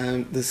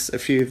 there's a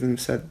few of them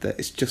said that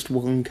it's just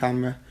one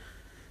camera.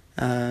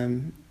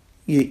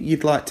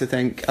 You'd like to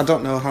think, I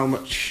don't know how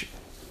much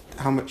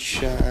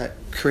Career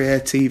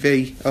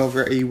TV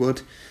over at E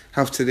would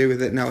have to do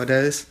with it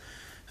nowadays,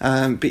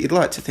 but you'd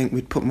like to think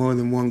we'd put more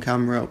than one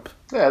camera up.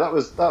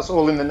 Yeah, that's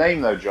all in the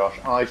name though, Josh.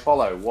 I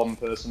follow. One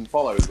person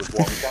follows with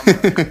one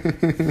camera.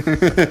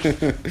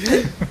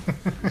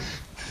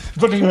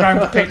 Running around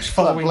the pitch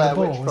following the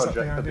ball. Witch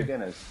project for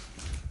beginners.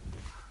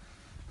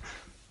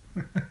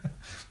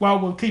 Well,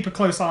 we'll keep a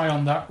close eye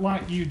on that.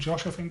 Like you,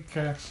 Josh, I think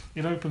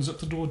it opens up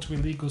the door to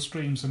illegal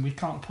streams, and we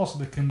can't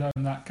possibly condone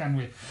that, can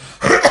we?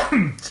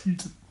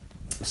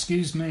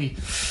 Excuse me.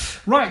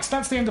 Right,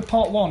 that's the end of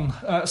part one.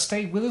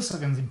 Stay with us,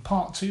 again in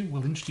part two,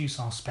 we'll introduce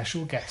our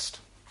special guest.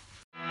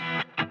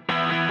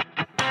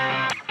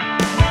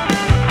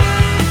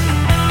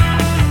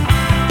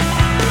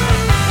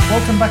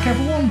 Welcome back,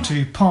 everyone,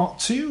 to part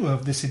two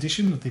of this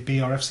edition of the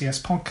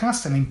BRFCS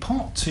podcast. And in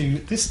part two,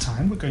 this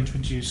time, we're going to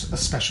introduce a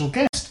special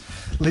guest,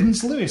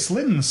 Linz Lewis.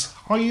 Linz,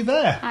 are you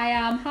there? I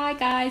am. Hi,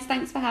 guys.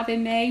 Thanks for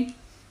having me.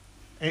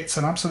 It's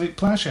an absolute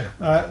pleasure.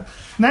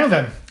 Now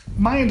then,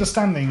 my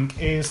understanding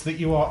is that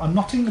you are a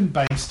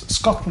Nottingham-based,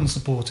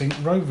 Scotland-supporting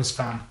Rovers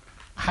fan.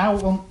 How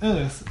on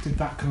earth did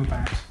that come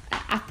about?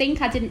 I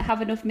think I didn't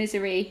have enough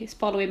misery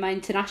following my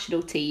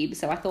international team,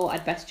 so I thought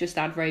I'd best just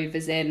add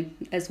Rovers in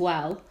as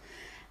well.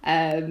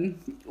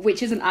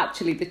 Which isn't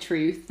actually the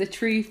truth. The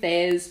truth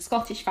is,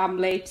 Scottish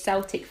family,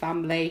 Celtic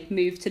family,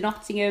 moved to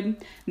Nottingham,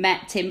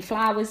 met Tim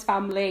Flower's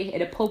family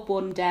in a pub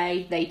one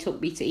day. They took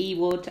me to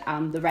Ewood,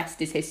 and the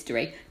rest is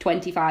history.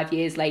 25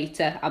 years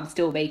later, I'm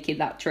still making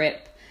that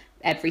trip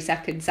every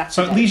second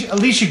Saturday. So at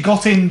least you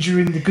got in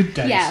during the good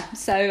days. Yeah,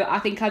 so I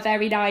think I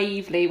very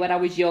naively, when I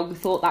was young,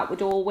 thought that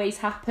would always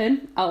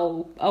happen.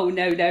 Oh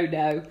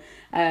no.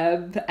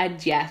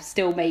 And yeah,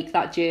 still make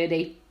that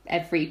journey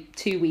every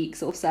 2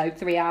 weeks or so,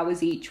 3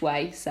 hours each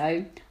way.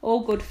 So all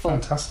good fun.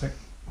 Fantastic.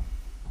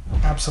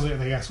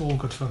 Absolutely, yes, all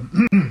good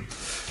fun.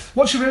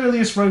 What's your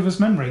earliest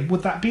Rovers memory?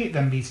 Would that be it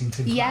then, meeting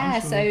Tim?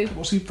 Yeah, so...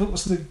 What's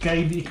the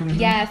game that you can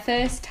remember? Yeah,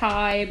 first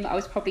time, I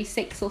was probably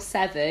 6 or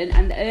 7,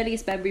 and the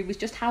earliest memory was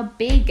just how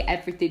big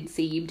everything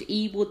seemed.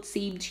 Ewood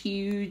seemed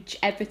huge,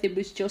 everything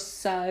was just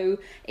so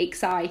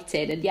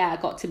exciting, and yeah, I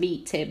got to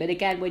meet Tim, and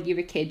again, when you're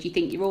a kid, you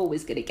think you're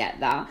always going to get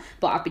that,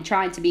 but I've been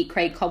trying to meet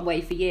Craig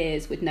Conway for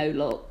years with no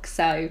luck,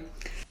 so...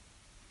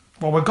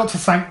 Well, we've got to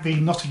thank the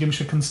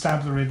Nottinghamshire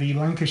Constabulary, the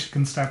Lancashire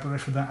Constabulary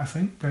for that, I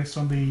think, based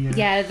on the...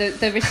 Yeah,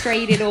 the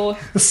restraining order...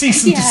 the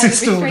cease and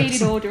desist order. The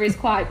restraining order is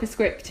quite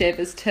prescriptive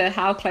as to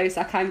how close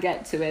I can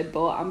get to him,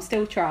 but I'm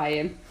still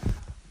trying.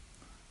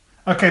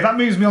 Okay, that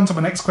moves me on to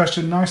my next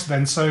question. Nice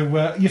then.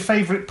 So, your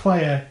favourite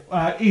player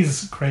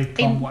is Craig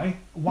Conway.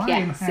 Why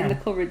and how? In the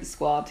current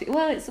squad.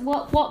 Well, it's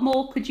what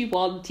more could you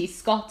want? He's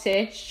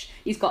Scottish.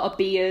 He's got a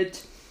beard.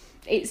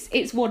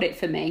 It's won it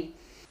for me.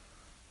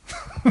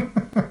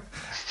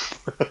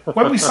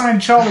 When we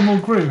signed Charlie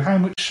Mulgrew, how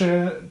much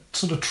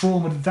sort of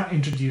trauma did that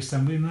introduce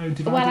then?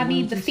 Well, I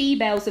mean, the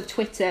females of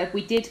Twitter,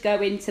 we did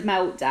go into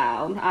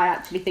meltdown. I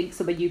actually think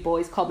some of you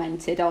boys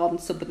commented on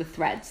some of the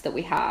threads that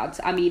we had.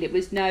 I mean, it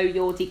was no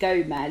Jordi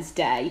Gomez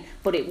day,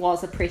 but it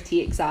was a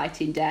pretty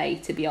exciting day,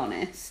 to be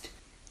honest.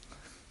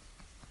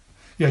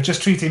 Yeah,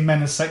 just treating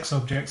men as sex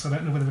objects. I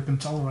don't know whether we can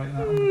tolerate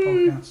that on the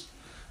podcast.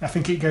 I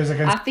think it goes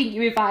against... I think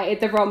you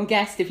invited the wrong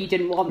guest if you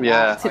didn't want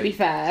that, to be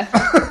fair.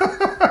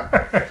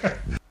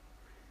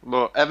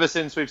 Look, ever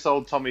since we've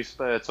sold Tommy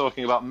Spur,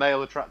 talking about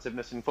male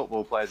attractiveness in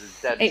football players is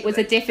dead. It was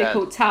a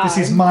difficult time. This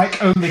is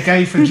Mike only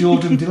gay for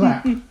Jordan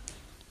Delap.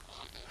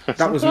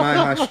 That was my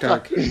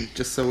hashtag,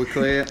 just so we're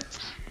clear.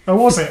 Oh,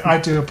 was it? I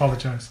do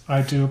apologise.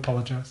 How could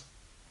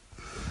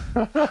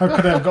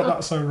I have got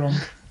that so wrong?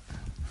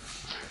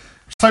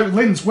 So,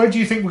 Linz, where do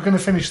you think we're going to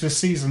finish this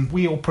season?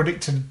 We all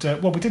predicted...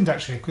 well, we didn't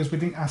actually, because we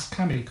didn't ask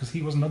Cammy, because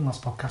he wasn't on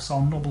last podcast, so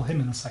I'll nobble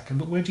him in a second.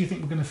 But where do you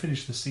think we're going to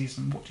finish this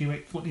season? What do you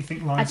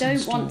think lies in I don't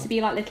store? want to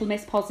be like Little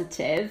Miss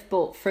Positive,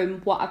 but from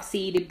what I've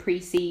seen in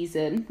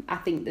pre-season, I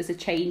think there's a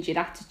change in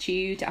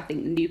attitude. I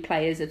think the new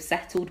players have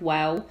settled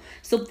well.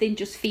 Something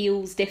just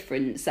feels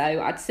different.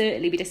 So I'd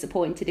certainly be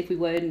disappointed if we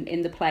weren't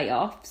in the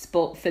playoffs.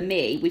 But for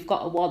me, we've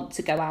got to want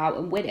to go out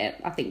and win it.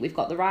 I think we've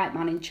got the right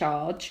man in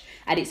charge,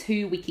 and it's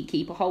who we can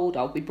keep a hold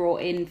of. We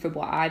brought in, from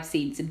what I've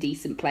seen, some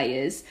decent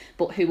players,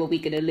 but who are we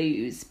going to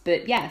lose?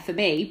 But yeah, for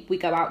me, we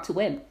go out to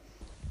win.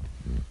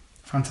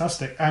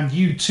 Fantastic. And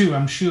you too,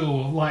 I'm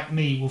sure, like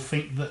me, will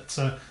think that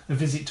a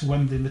visit to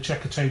Wembley and the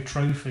Checkatrade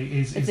Trophy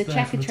is the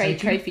there for the Checkatrade taking.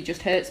 Trophy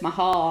just hurts my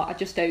heart. I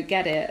just don't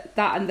get it.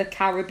 That and the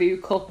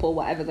Caribou Cup or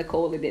whatever they're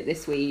calling it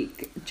this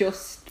week.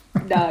 Just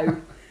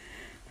no.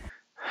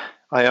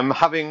 I am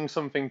having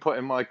something put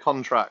in my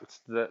contract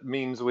that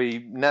means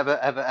we never,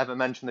 ever, ever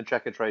mention the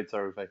Checkatrade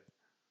Trophy.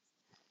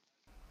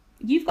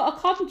 You've got a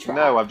contract?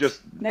 No,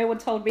 No one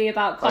told me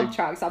about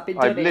contracts. I've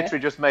literally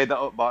just made that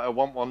up, but I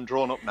want one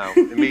drawn up now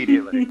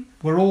immediately.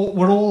 We're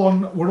all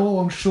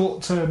on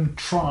short-term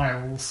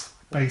trials,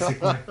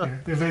 basically. Yeah.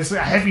 There's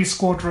a heavy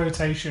squad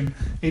rotation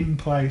in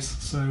place,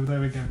 so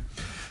there we go.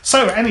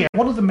 So anyhow,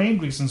 one of the main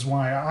reasons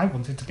why I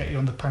wanted to get you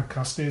on the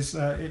podcast is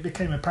it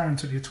became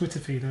apparent on your Twitter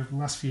feed over the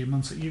last few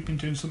months that you've been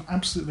doing some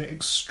absolutely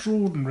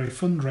extraordinary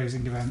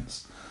fundraising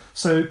events.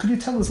 So could you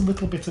tell us a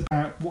little bit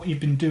about what you've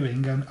been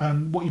doing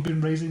and what you've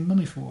been raising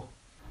money for?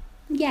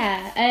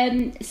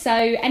 Yeah, so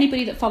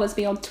anybody that follows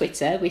me on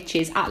Twitter, which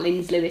is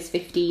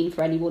 @LinzLewis15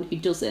 for anyone who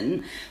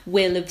doesn't,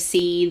 will have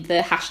seen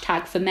the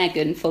hashtag for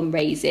Megan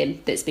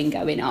fundraising that's been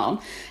going on.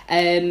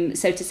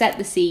 So to set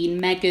the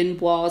scene, Megan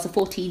was a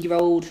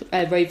 14-year-old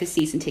Rovers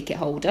season ticket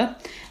holder,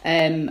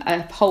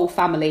 a whole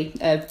family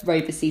of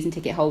Rovers season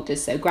ticket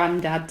holders, so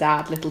granddad,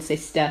 dad, little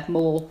sister,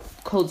 more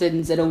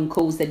cousins and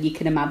uncles than you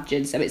can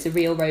imagine, so it's a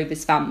real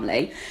Rovers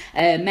family.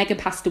 Megan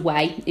passed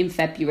away in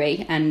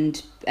February,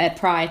 and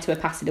prior to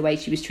her passing away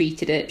she was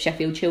treated at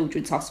Sheffield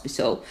Children's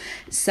Hospital.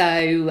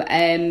 So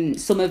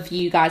some of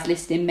you guys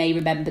listening may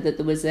remember that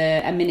there was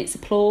a minute's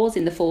applause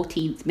in the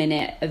 14th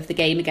minute of the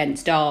game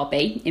against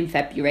Derby in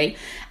February,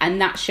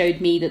 and that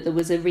showed me that there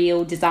was a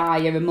real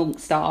desire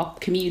amongst our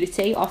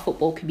community, our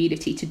football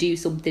community, to do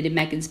something in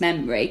Megan's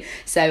memory.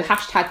 So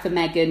hashtag for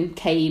Megan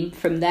came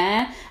from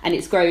there, and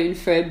it's grown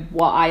from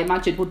what I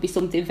imagined would be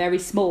something very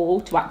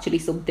small to actually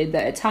something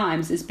that at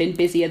times has been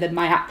busier than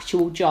my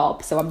actual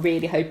job. So I'm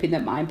really hoping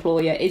that my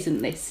employer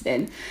isn't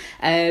listening.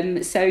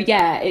 So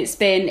yeah, it's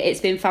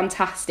been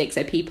fantastic.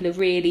 So people have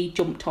really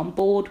jumped on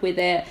board with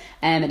it,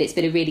 and it's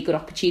been a really good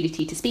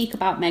opportunity to speak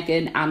about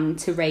Megan and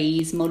to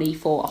raise money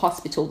for a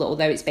hospital that,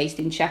 although it's based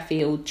in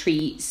Sheffield,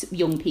 treats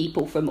young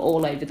people from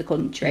all over the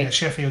country. Yeah,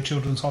 Sheffield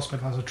Children's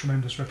Hospital has a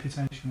tremendous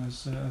reputation,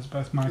 as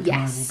both Mike and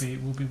I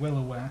will be well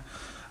aware.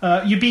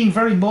 You're being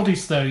very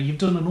modest, though. You've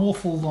done an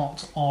awful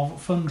lot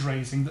of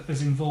fundraising that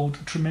has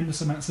involved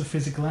tremendous amounts of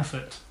physical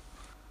effort.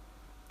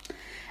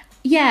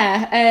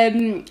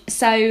 Yeah,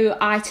 so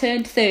I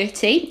turned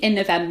 30 in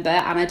November,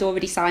 and I'd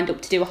already signed up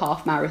to do a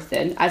half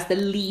marathon. As the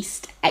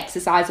least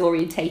exercise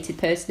orientated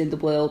person in the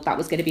world, that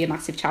was going to be a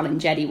massive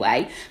challenge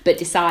anyway, but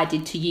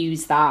decided to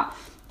use that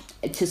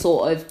to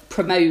sort of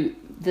promote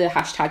the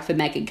hashtag for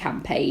Megan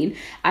campaign.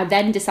 I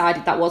then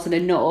decided that wasn't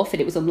enough,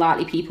 and it was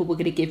unlikely people were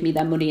going to give me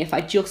their money if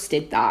I just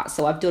did that.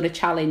 So I've done a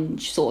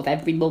challenge sort of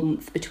every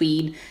month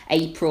between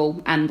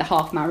April and the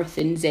half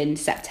marathons in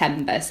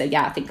September. So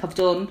yeah, I think I've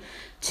done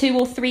 2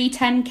 or 3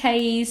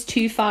 10Ks,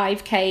 2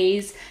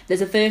 5Ks. There's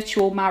a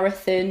virtual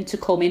marathon to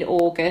come in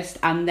August,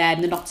 and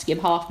then the Nottingham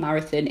Half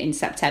Marathon in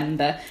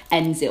September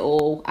ends it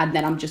all. And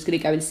then I'm just going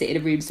to go and sit in a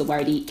room somewhere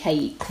and eat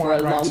cake for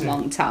a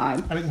long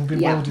time. And it will be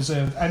well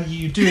deserved. And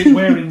you do it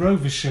wearing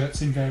Rovers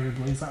shirts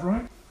invariably, is that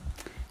right?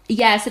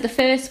 Yeah, so the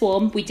first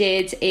one we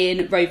did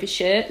in Rovers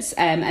shirts,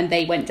 and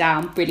they went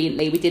down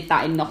brilliantly. We did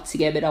that in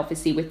Nottingham, and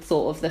obviously with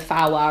sort of the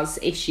Fawaz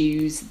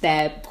issues,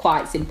 they're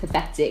quite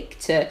sympathetic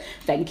to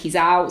Venky's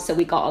out, so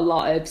we got a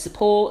lot of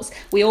supports.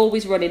 We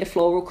always run in a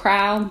floral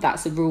crown,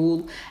 that's a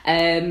rule,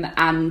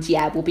 and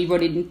yeah, we'll be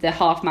running the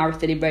half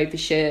marathon in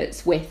Rovers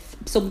shirts with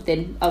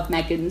something of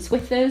Megan's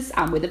with us,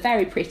 and with a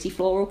very pretty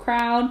floral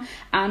crown,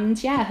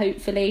 and yeah,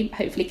 hopefully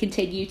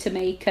continue to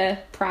make her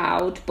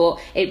proud. But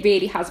it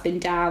really has been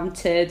down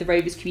to the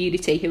Rovers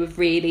community, who have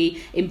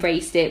really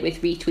embraced it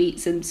with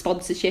retweets and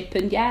sponsorship,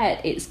 and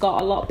yeah, it's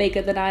got a lot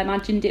bigger than I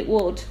imagined it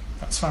would.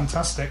 That's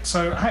fantastic.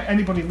 So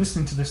anybody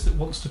listening to this that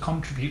wants to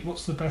contribute,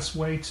 what's the best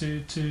way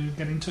to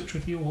get in touch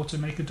with you or to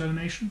make a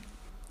donation?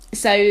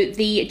 So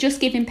the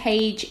Just Giving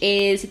page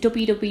is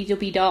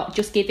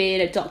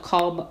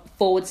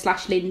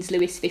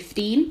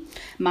www.justgiving.com/LinzLewis15.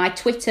 My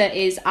Twitter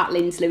is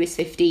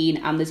 @LinzLewis15,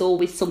 and there's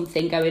always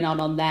something going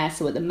on there.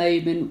 So at the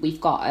moment we've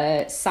got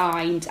a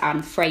signed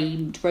and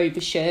framed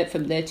Rovers shirt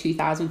from the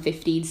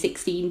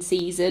 2015-16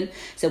 season.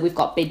 So we've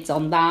got bids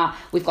on that.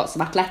 We've got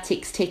some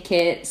athletics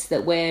tickets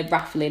that we're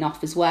raffling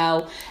off as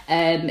well.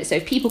 So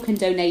if people can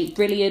donate,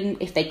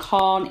 brilliant. If they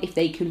can't, if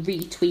they can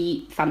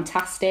retweet,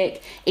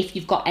 fantastic. If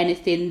you've got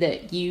anything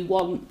that you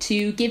want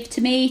to give to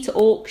me to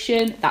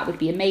auction, that would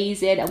be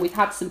amazing. And we've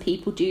had some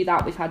people do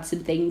that. We've had some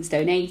things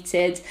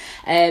donated.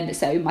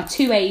 So my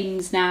 2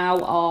 aims now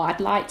are, I'd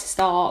like to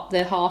start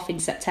the half in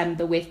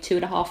September with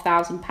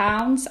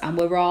 £2,500, and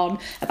we're on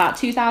about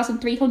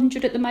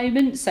 2,300 at the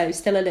moment, so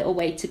still a little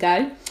way to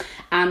go.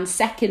 And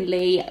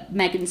secondly,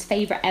 Megan's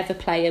favourite ever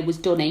player was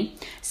Dunny,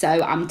 so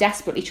I'm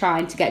desperately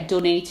trying to get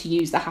Dunny to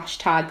use the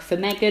hashtag for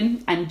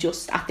Megan, and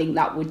I think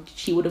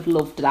she would have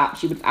loved that.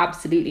 She would have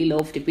absolutely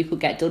loved if we could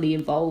get Dunny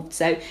involved.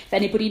 So if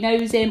anybody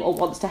knows him or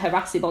wants to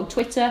harass him on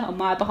Twitter on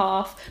my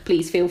behalf,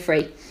 please feel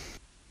free.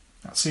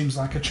 That seems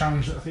like a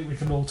challenge that I think we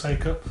can all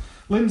take up.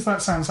 Linz,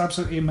 that sounds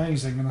absolutely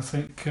amazing, and I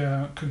think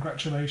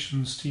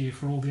congratulations to you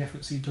for all the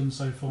efforts you've done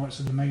so far. It's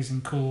an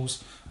amazing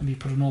cause, and you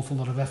put an awful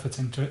lot of effort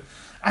into it.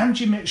 And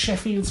you met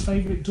Sheffield's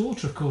favourite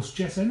daughter, of course,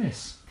 Jess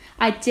Ennis.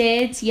 I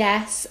did,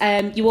 yes.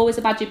 You always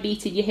imagine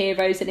meeting your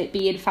heroes and it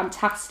being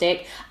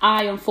fantastic.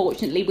 I,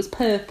 unfortunately, was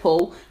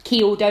purple,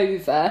 keeled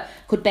over,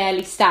 could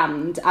barely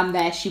stand, and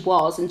there she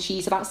was. And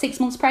she's about 6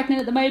 months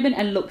pregnant at the moment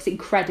and looks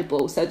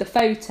incredible. So the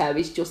photo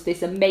is just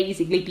this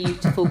amazingly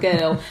beautiful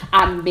girl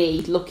and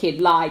me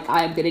looking like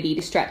I am going to need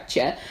a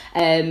stretcher.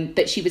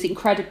 But she was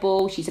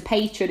incredible. She's a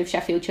patron of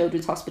Sheffield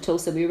Children's Hospital,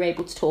 so we were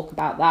able to talk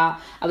about that.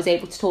 I was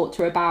able to talk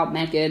to her about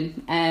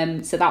Megan.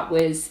 So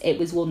it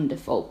was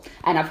wonderful.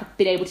 And I've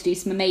been able to do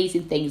some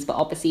amazing things, but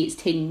obviously it's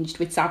tinged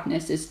with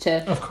sadness as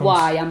to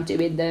why I'm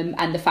doing them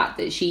and the fact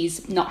that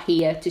she's not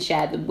here to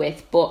share them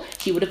with. But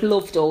she would have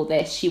loved all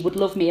this. She would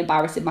love me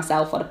embarrassing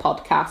myself on a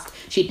podcast.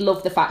 She'd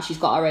love the fact she's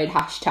got her own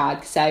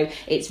hashtag. So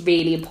it's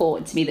really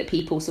important to me that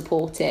people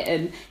support it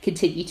and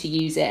continue to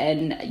use it.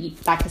 And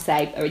like I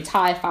say, our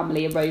entire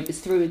family are Rovers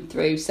through and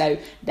through, so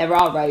they're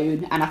our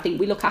own, and I think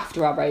we look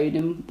after our own,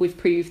 and we've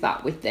proved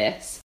that with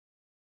this.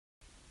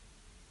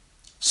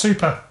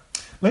 Super.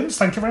 Linz,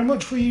 thank you very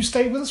much. Will you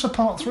stay with us for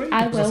part 3?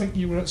 I because will. I think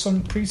you were at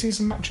some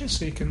pre-season matches,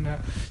 so you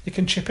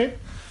can chip in.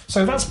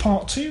 So that's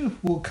part 2.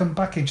 We'll come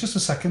back in just a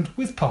second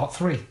with part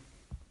 3.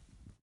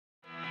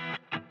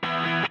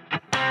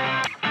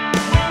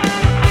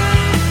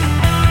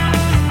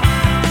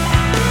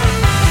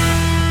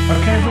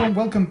 Okay, everyone,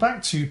 welcome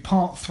back to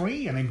part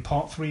 3, and in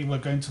part 3 we're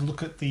going to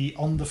look at the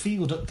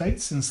on-the-field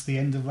updates since the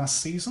end of last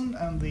season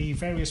and the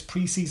various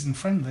pre-season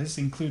friendlies,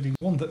 including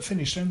one that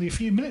finished only a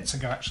few minutes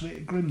ago actually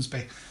at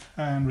Grimsby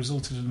and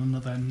resulted in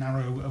another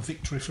narrow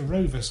victory for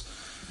Rovers.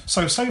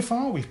 So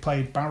far we've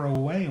played Barrow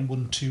away and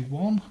won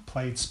 2-1,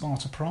 played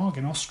Sparta Prague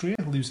in Austria,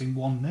 losing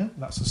 1-0.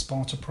 That's a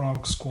Sparta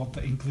Prague squad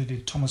that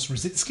included Thomas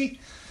Rosicki.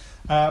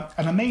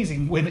 An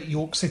amazing win at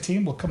York City,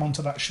 and we'll come on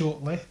to that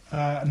shortly.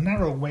 A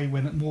narrow away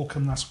win at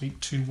Morecambe last week,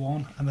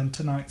 2-1, and then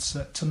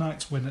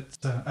tonight's win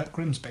at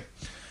Grimsby.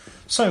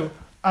 So,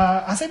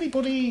 has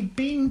anybody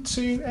been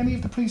to any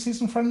of the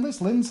pre-season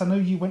friendlies? Linz, I know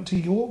you went to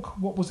York.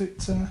 What was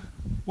it?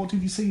 What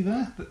did you see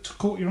there that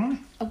caught your eye?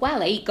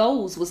 Well, 8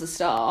 goals was a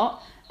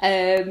start.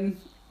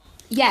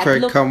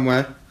 Craig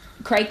Conway.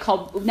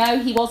 No,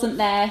 he wasn't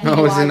there. He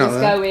was he not was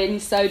there? going,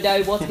 so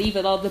no, wasn't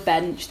even on the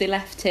bench. They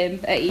left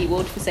him at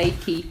Ewood for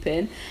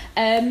safekeeping.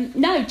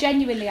 No,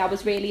 genuinely, I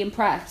was really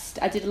impressed.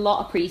 I did a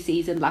lot of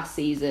pre-season last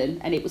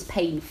season, and it was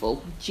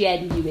painful,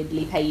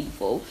 genuinely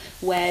painful.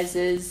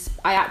 Whereas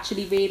I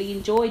actually really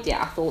enjoyed it.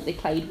 I thought they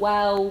played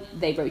well,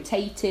 they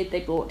rotated, they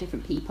brought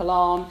different people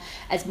on.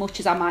 As much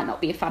as I might not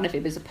be a fan of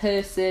him as a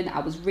person, I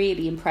was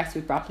really impressed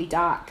with Bradley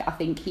Dack. I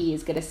think he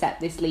is going to set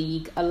this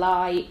league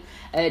alight.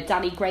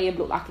 Danny Graham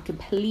looked like a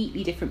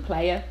completely different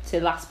player to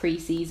last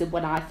pre-season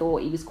when I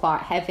thought he was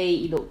quite heavy.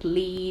 He looked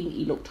lean,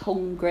 he looked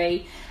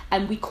hungry,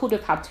 and we could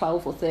have had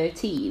 12 or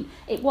 13.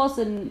 It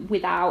wasn't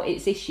without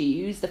its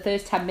issues. The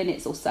first 10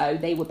 minutes or so,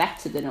 they were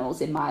better than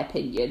us, in my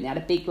opinion. They had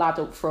a big lad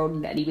up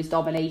front and he was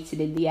dominating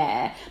in the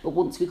air, but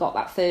once we got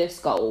that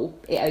first goal,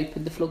 it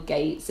opened the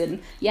floodgates, and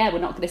yeah, we're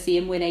not going to see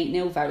him win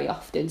 8-0 very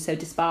often, so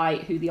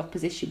despite who the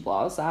opposition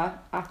was, I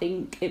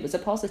think it was a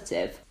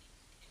positive.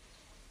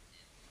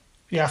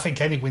 Yeah, I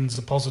think any win's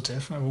a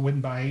positive. A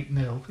win by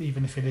 8-0,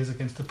 even if it is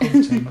against a pub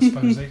team, I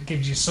suppose it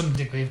gives you some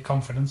degree of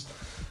confidence.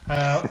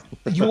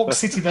 York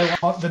City, though,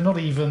 they're not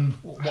even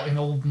what in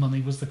old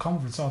money was the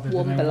conference, are they?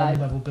 They're one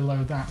level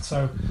below that.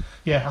 So,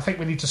 yeah, I think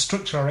we need to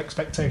structure our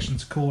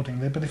expectations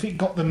accordingly. But if it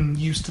got them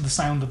used to the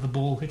sound of the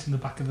ball hitting the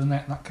back of the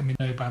net, that can be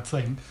no bad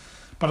thing.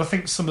 But I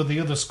think some of the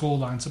other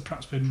scorelines have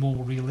perhaps been more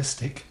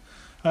realistic.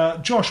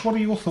 Josh, what are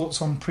your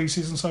thoughts on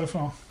pre-season so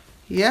far?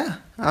 Yeah,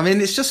 I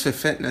mean, it's just for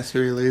fitness,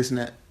 really, isn't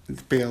it?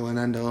 It's be all and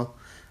end all.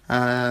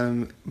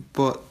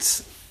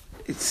 But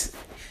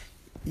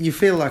you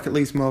feel like at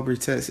least Marbury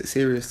takes it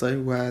seriously,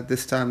 where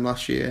this time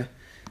last year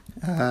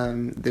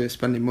they were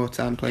spending more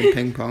time playing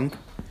ping pong.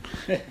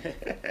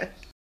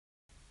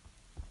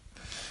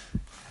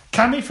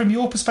 Cammy, from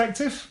your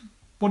perspective,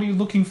 what are you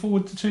looking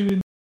forward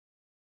to?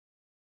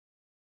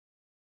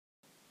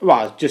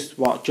 Well, just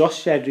what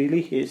Josh said,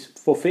 really. It's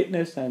for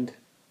fitness and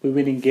we're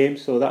winning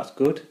games, so that's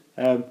good.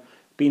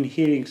 Been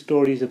hearing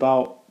stories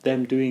about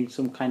them doing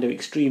some kind of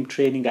extreme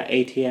training at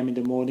 8 a.m. in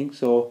the morning,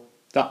 so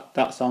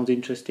that sounds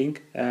interesting.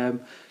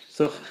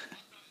 So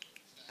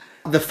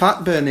the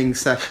fat burning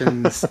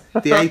sessions,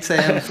 the 8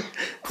 a.m.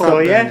 So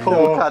yeah,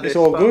 so it's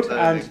all good,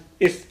 and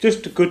it's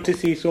just good to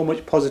see so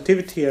much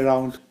positivity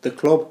around the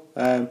club,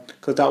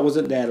 because that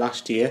wasn't there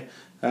last year.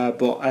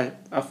 But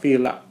I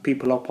feel that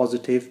people are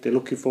positive. They're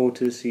looking forward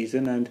to the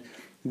season, and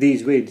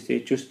these wins,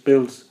 it just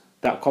builds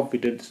that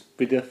confidence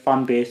with the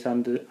fan base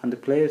and the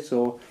players.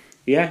 So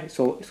yeah, it's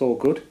all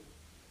good.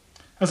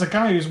 as a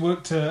guy who's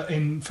worked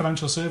in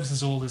financial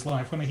services all his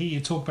life, when I hear you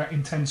talk about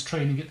intense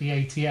training at the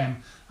ATM,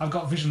 I've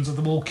got visions of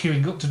them all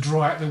queuing up to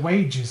draw out their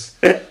wages.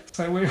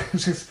 So if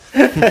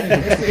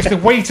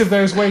the weight of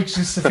those wages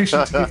is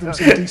sufficient to give them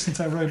some decent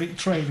aerobic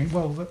training,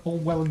 well, all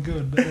well and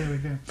good. But there we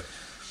go.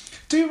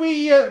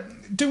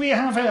 Do we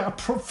have a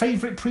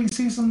favourite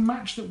pre-season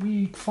match that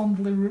we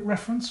fondly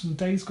reference from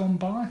days gone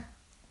by,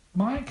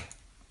 Mike?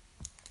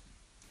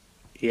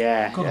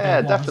 Yeah,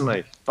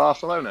 definitely.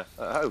 Barcelona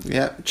at home.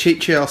 Yeah,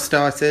 Chicho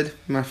started,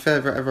 my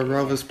favourite ever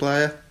Rovers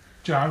player.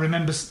 I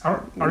remember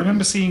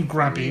seeing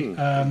Grabby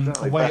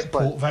away at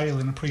Port Vale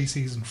in a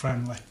pre-season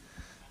friendly,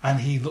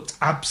 and he looked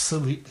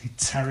absolutely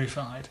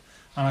terrified.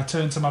 And I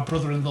turned to my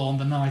brother-in-law on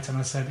the night and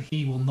I said,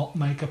 he will not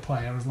make a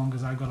player as long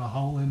as I've got a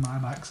hole in my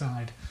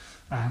backside.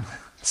 And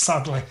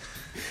sadly...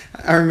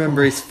 I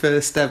remember his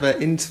first ever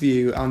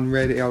interview on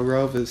Radio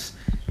Rovers,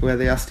 where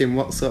they asked him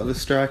what sort of a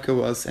striker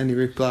was, and he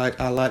replied,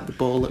 I like the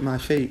ball at my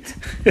feet.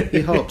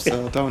 You hope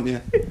so, don't you?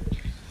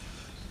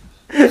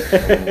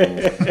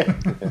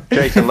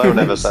 Jason Lowe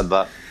never said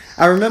that.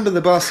 I remember the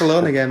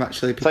Barcelona game,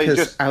 actually,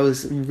 because I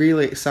was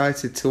really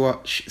excited to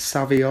watch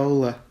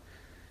Saviola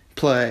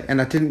play,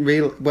 and I didn't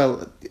really...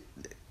 Well,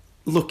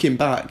 looking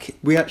back,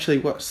 we actually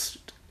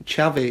watched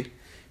Xavi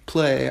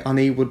play on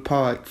Ewood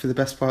Park for the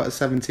best part of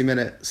 70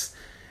 minutes,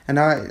 and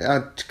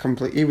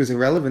he was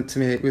irrelevant to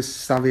me. It was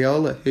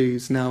Saviola,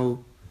 who's now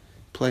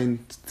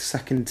playing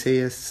second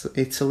tier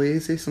Italy,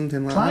 is he?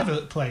 Something like that.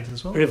 Clivert played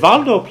as well.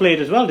 Rivaldo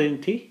played as well,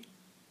 didn't he?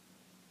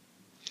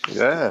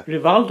 Yeah.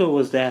 Rivaldo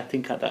was there, I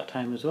think, at that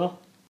time as well.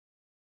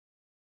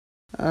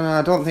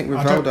 I don't think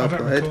Rivaldo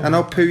played. I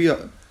know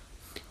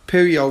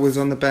Puyol was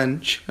on the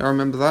bench. I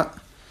remember that.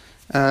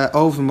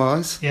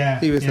 Overmars. Yeah,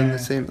 he was in the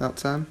team at that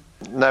time.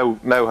 No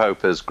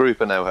hopers.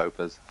 Group of no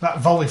hopers. That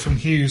volley from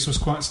Hughes was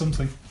quite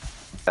something.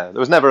 Yeah, there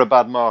was never a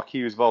bad Mark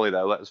Hughes volley,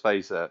 though, let's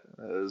face it.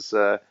 It was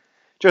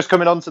just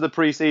coming on to the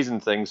pre-season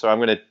thing, so I'm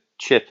going to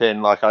chip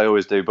in like I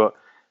always do. But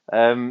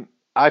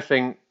I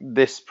think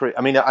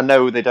I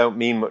know they don't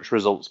mean much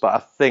results, but I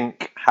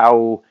think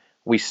how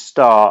we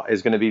start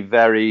is going to be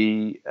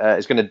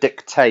it's going to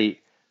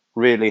dictate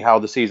really how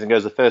the season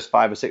goes, the first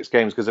 5 or 6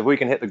 games, because if we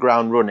can hit the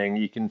ground running,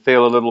 you can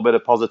feel a little bit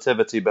of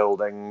positivity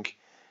building,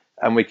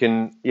 and we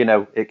can,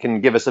 it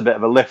can give us a bit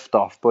of a lift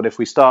off. But if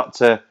we start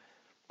to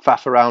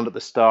faff around at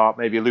the start,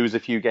 maybe lose a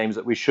few games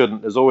that we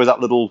shouldn't, there's always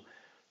that little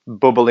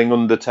bubbling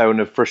undertone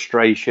of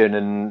frustration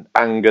and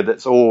anger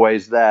that's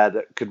always there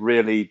that could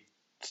really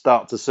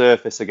start to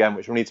surface again,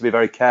 which we need to be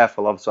very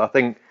careful of. So I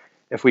think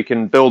if we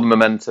can build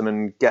momentum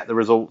and get the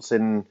results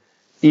in,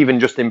 even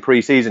just in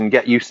pre-season,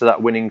 get used to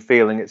that winning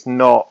feeling, it's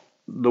not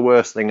the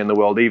worst thing in the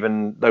world,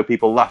 even though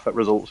people laugh at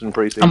results in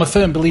pre-season. I'm a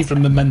firm believer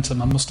in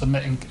momentum, I must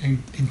admit,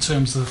 in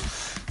terms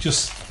of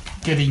just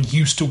getting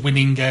used to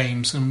winning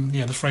games. And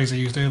the phrase I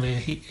used earlier,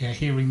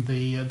 hearing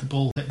the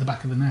ball hit the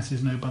back of the net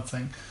is no bad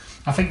thing.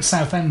 I think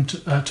Southend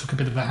took a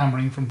bit of a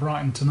hammering from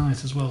Brighton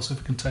tonight as well, so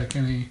if we can take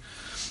any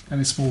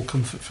small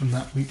comfort from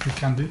that, we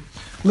can do.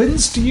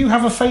 Linz, do you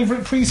have a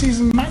favourite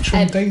pre-season match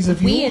from days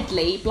of yore?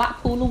 Weirdly,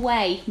 Blackpool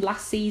away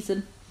last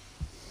season.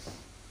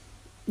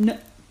 No,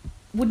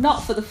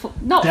 not for the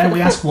not Dare for the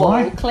we ask football,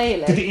 why?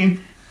 clearly.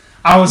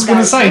 I was going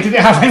to say, did it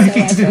have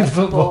anything to do with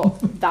football?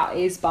 That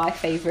is my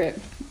favourite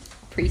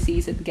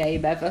pre-season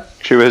game ever.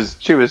 She was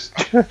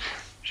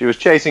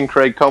chasing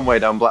Craig Conway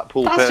down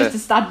Blackpool. That's just a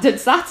standard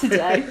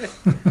Saturday.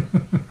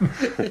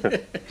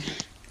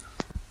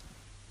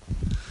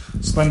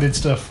 Splendid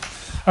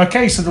stuff.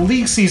 Okay, so the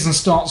league season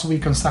starts a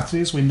week on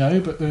Saturday, as we know,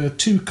 but the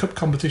 2 cup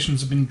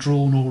competitions have been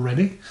drawn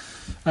already.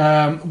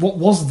 What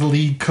was the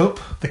League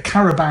Cup? The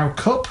Carabao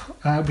Cup.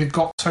 We've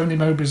got Tony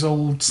Mowbray's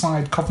old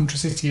side, Coventry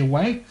City,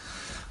 away.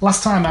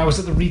 Last time I was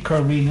at the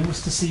Ricoh Arena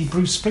was to see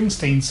Bruce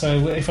Springsteen,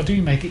 so if I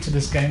do make it to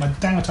this game, I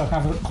doubt I'll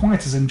have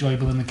quite as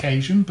enjoyable an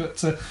occasion,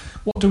 but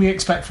what do we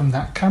expect from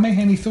that? Cammy,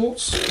 any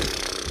thoughts?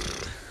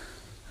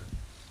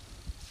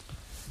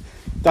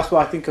 That's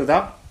what I think of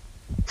that.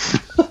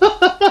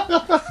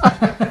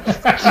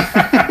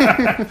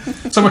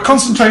 So we're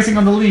concentrating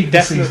on the league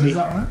this season, is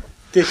that right?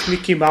 This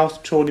Mickey Mouse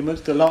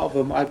tournaments, a lot of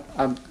them,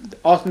 I'm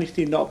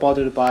honestly not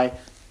bothered by.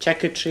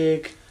 Checker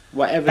Trig,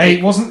 whatever. Hey,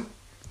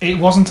 it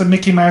wasn't a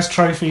Mickey Mouse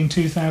trophy in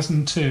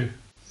 2002.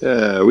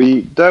 Yeah,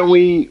 we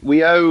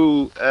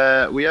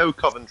owe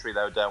Coventry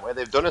though, don't we?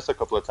 They've done us a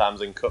couple of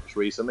times in cups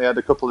recently. They had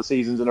a couple of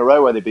seasons in a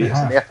row where they beat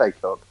us in the FA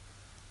Cup.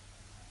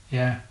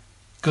 Yeah,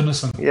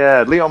 Gunnarsson.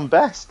 Yeah, Leon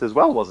Best as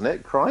well, wasn't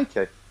it?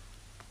 Crikey.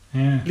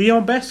 Yeah.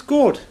 Leon Best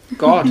scored.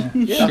 God,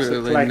 yeah.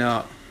 Surely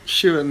not.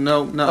 Sure,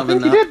 no, not I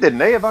think he did,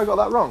 didn't he? Have I got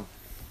that wrong?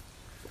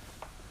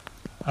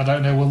 I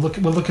don't know. We'll look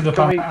it up.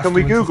 Can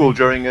we Google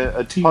during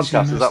a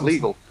podcast? Is that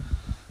legal?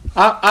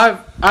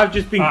 I've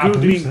just been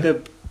googling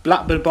the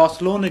Blackburn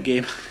Barcelona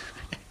game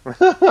to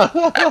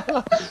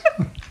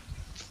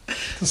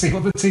see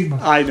what the team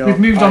was. I know. We've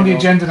moved on the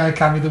agenda now,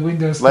 Cammy. The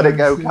window's let it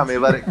go, Cammy.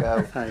 Let it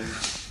go.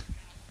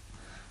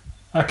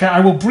 Okay, I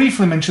will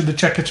briefly mention the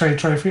Checker Trade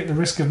Trophy at the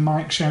risk of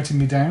Mike shouting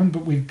me down,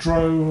 but we've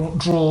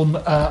drawn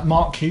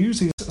Mark Hughes.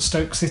 He's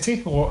Stoke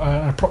City, or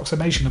an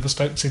approximation of the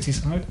Stoke City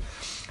side.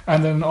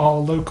 And then our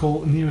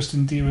local nearest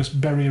and dearest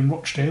Bury and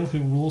Rochdale,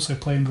 who will also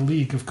play in the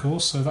league, of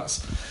course. So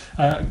that's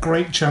a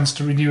great chance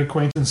to renew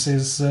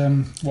acquaintances,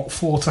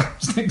 4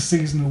 times next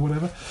season or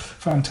whatever.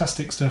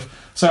 Fantastic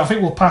stuff. So I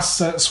think we'll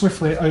pass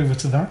swiftly over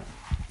to that.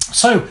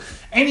 So,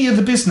 any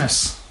other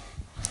business?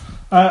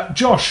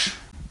 Josh,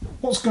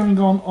 what's going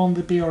on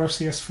the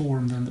BRFCS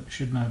forum then that we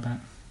should know about?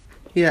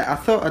 Yeah, I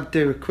thought I'd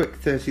do a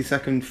quick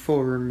 30-second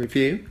forum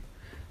review.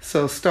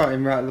 So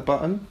starting right at the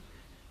bottom,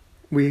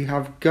 we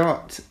have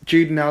got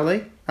Jude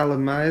Nally.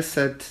 Alan Myers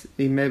said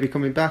he may be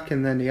coming back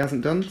and then he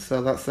hasn't done,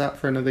 so that's that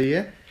for another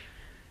year.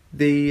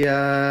 The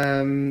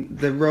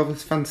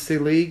Rovers Fantasy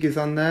League is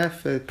on there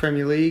for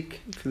Premier League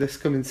for this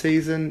coming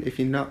season. If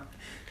you're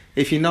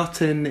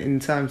not in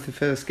time for the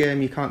first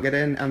game, you can't get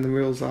in, and the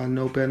rules are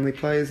no Burnley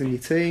players in your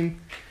team.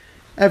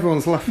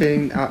 Everyone's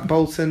laughing at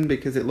Bolton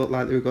because it looked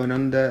like they were going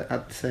under.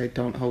 I'd say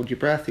don't hold your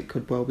breath, it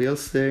could well be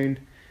us soon.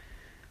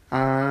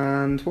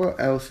 And what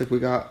else have we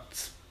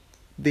got?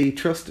 The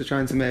Trust are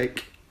trying to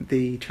make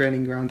the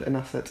training ground an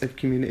asset of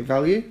community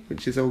value,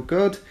 which is all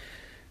good.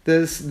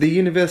 There's the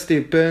University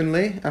of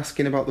Burnley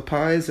asking about the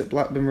pies at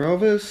Blackburn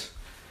Rovers.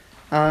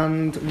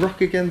 And Rock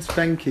Against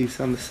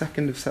Venkies on the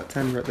 2nd of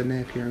September at the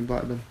Napier in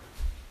Blackburn.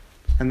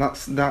 And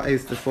that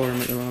is the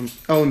forum at the moment.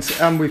 Oh,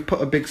 and we've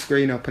put a big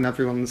screen up and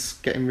everyone's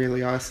getting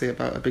really icy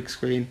about a big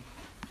screen.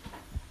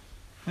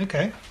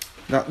 Okay.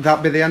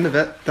 That'll be the end of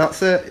it.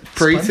 That's it.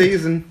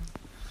 Pre-season.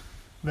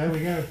 There we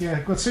go.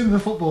 Yeah, the sooner the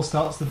football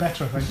starts, the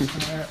better, I think.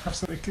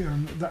 Absolutely,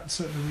 and that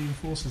certainly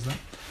reinforces that.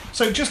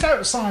 So just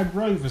outside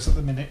Rovers at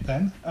the minute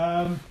then,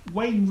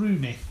 Wayne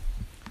Rooney,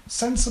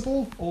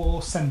 sensible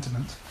or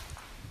sentiment?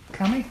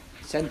 Cammy?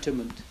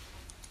 Sentiment.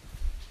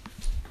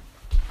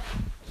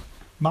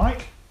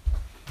 Mike?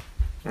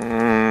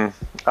 I'm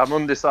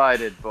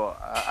undecided,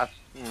 but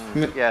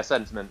yeah,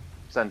 sentiment.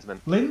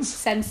 Linz?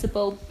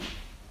 Sensible.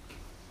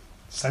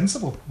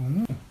 Sensible.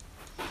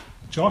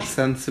 Josh?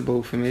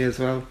 Sensible for me as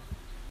well.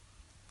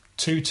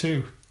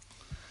 2-2.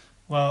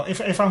 Well,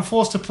 if I'm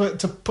forced to put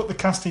the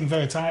casting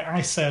vote,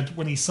 I said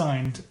when he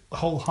signed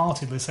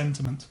wholeheartedly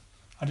sentiment.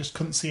 I just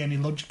couldn't see any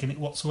logic in it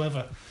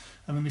whatsoever.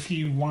 And then a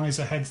few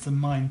wiser heads than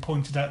mine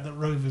pointed out that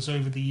Rovers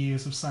over the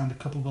years have signed a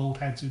couple of old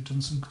heads who've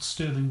done some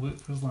sterling work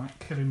for us, like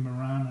Kevin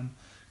Moran and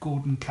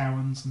Gordon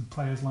Cowans and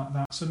players like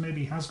that. So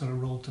maybe he has got a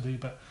role to do,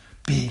 but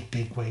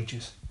big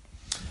wages.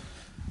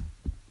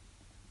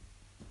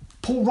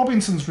 Paul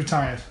Robinson's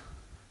retired.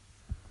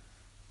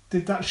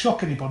 Did that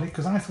shock anybody?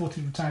 Because I thought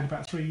he retired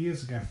about 3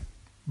 years ago.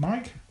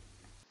 Mike?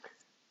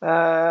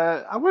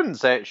 I wouldn't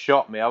say it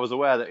shocked me. I was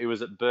aware that he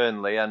was at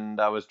Burnley, and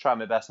I was trying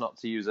my best not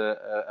to use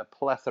a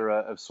plethora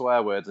of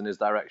swear words in his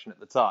direction at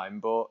the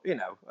time. But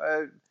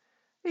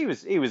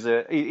he's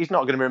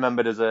not going to be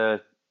remembered as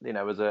a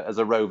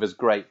Rovers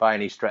great by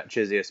any stretch,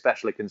 is he?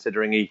 Especially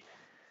considering he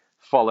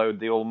followed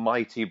the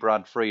almighty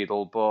Brad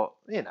Friedel. But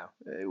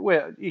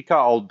you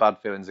can't hold bad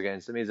feelings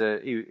against him.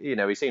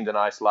 He seemed a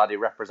nice lad. He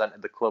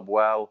represented the club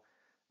well,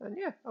 and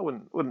yeah, I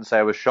wouldn't say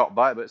I was shocked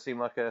by it, but it seemed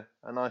like a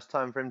nice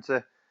time for him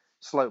to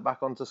slope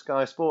back onto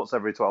Sky Sports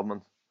every 12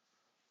 months.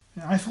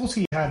 Yeah, I thought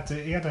he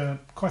had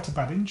quite a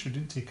bad injury,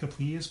 didn't he, a couple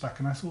of years back,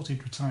 and I thought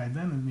he'd retired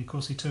then, and of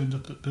course he turned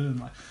up at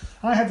Burnley.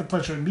 I had the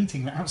pleasure of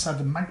meeting him outside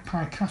the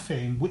Magpie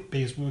Cafe in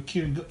Whitby as we were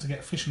queuing up to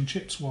get fish and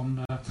chips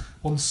one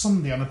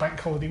Sunday on a bank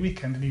holiday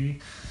weekend, and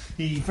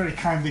he very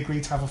kindly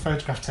agreed to have a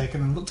photograph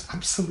taken and looked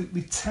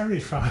absolutely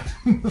terrified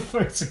in the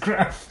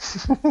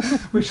photograph.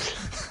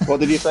 What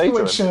did you say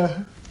to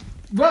him?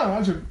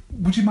 Well,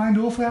 would you mind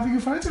awfully having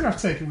a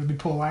photograph taken with me,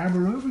 Paul? I am a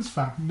Rovers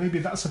fan. Maybe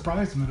that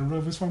surprised him that a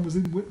Rovers fan was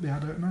in Whitby, I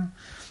don't know.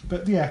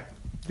 But yeah,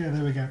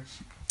 there we go.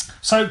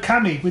 So,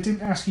 Cammy, we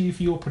didn't ask you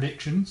for your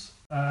predictions.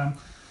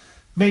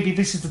 Maybe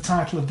this is the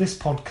title of this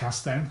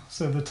podcast then.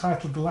 So the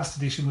title of the last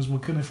edition was We're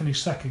Going to Finish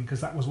Second,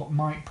 because that was what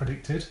Mike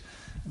predicted.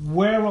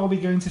 Where are we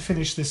going to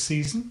finish this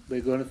season?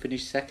 We're going to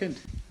finish second.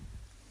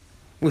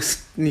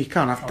 You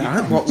can't have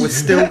that. We're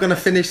still going to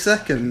finish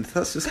second.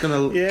 That's just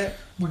going to... Yeah.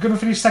 We're going to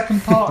finish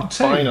second part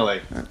 2.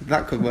 Finally.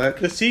 That could work.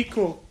 The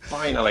sequel.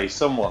 Finally,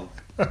 someone.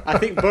 I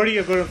think Bury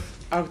are going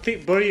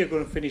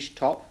to finish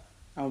top,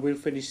 and we'll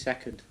finish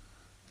second.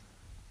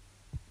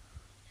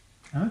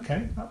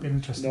 Okay, that'd be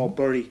interesting. No,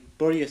 Bury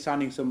are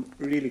signing some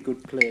really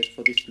good players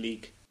for this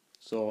league,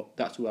 so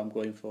that's who I'm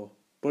going for.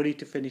 Bury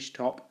to finish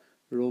top,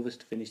 Rovers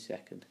to finish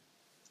second.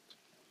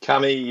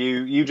 Cammy,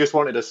 you just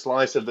wanted a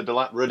slice of the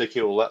Delap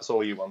ridicule. That's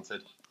all you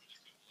wanted.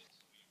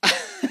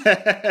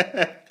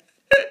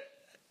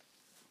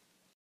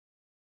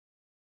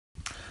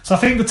 So I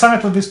think the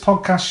title of this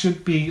podcast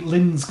should be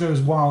Linz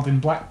Goes Wild in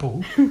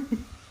Blackpool.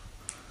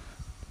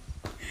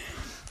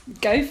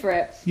 Go for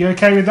it. You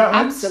okay with that,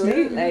 Linz?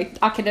 Absolutely. Yeah.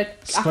 I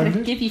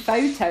can give you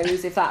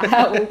photos if that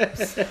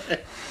helps.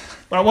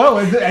 Well,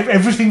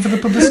 everything for the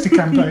publicity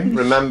campaign.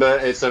 Remember,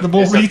 it's a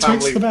family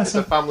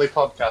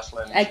podcast,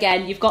 Lynn.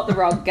 Again, you've got the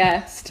wrong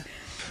guest.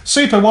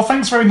 Super. Well,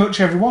 thanks very much,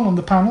 everyone, on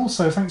the panel.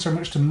 So thanks very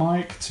much to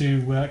Mike,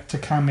 to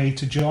Cammy,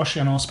 to Josh,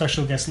 and our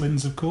special guest,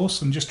 Linz, of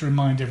course. And just to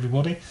remind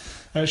everybody,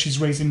 She's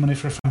raising money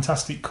for a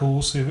fantastic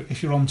cause. So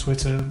if you're on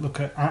Twitter, look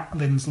at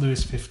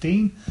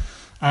 @LinzLewis15.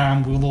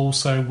 And we'll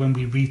also, when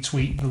we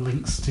retweet the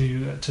links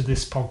to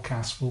this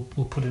podcast,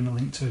 we'll put in a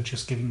link to a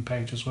Just Giving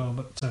page as well.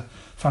 But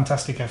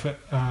fantastic effort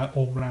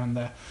all round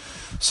there.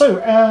 So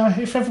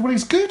if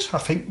everybody's good, I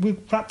think we'll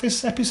wrap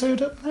this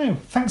episode up now.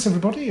 Thanks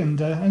everybody, and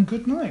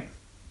good night.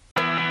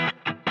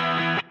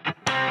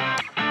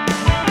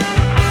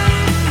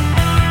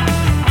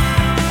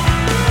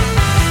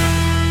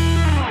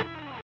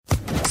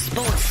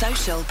 Sports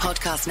Social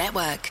Podcast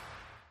Network.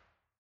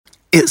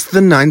 It's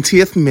the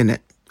 90th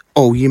minute.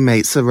 All your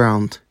mates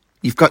around.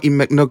 You've got your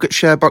McNugget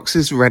share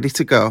boxes ready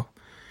to go.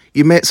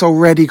 Your mate's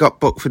already got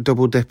booked for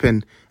double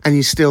dipping, and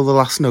you steal the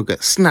last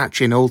nugget,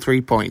 snatching all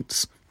 3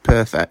 points.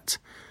 Perfect.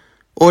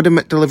 Order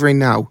McDelivery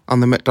now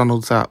on the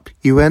McDonald's app.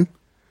 You in?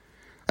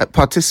 At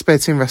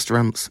participating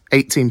restaurants,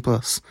 18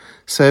 plus.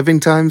 Serving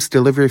times,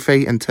 delivery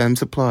fee and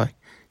terms apply.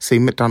 See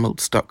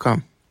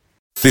mcdonalds.com.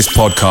 This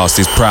podcast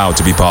is proud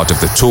to be part of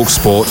the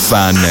TalkSport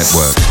Fan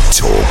Network.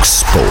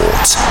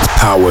 TalkSport.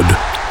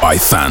 Powered by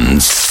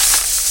fans.